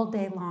all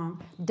day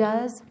long.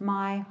 Does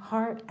my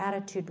heart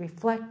attitude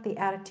reflect the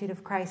attitude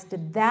of Christ?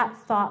 Did that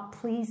thought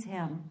please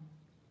him?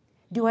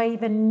 Do I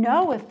even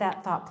know if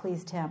that thought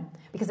pleased him?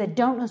 Because I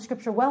don't know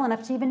Scripture well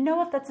enough to even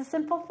know if that's a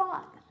sinful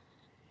thought.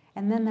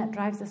 And then that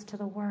drives us to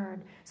the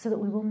Word so that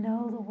we will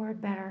know the Word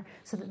better,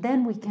 so that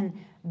then we can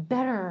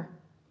better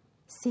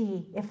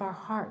see if our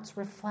hearts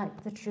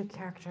reflect the true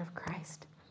character of Christ.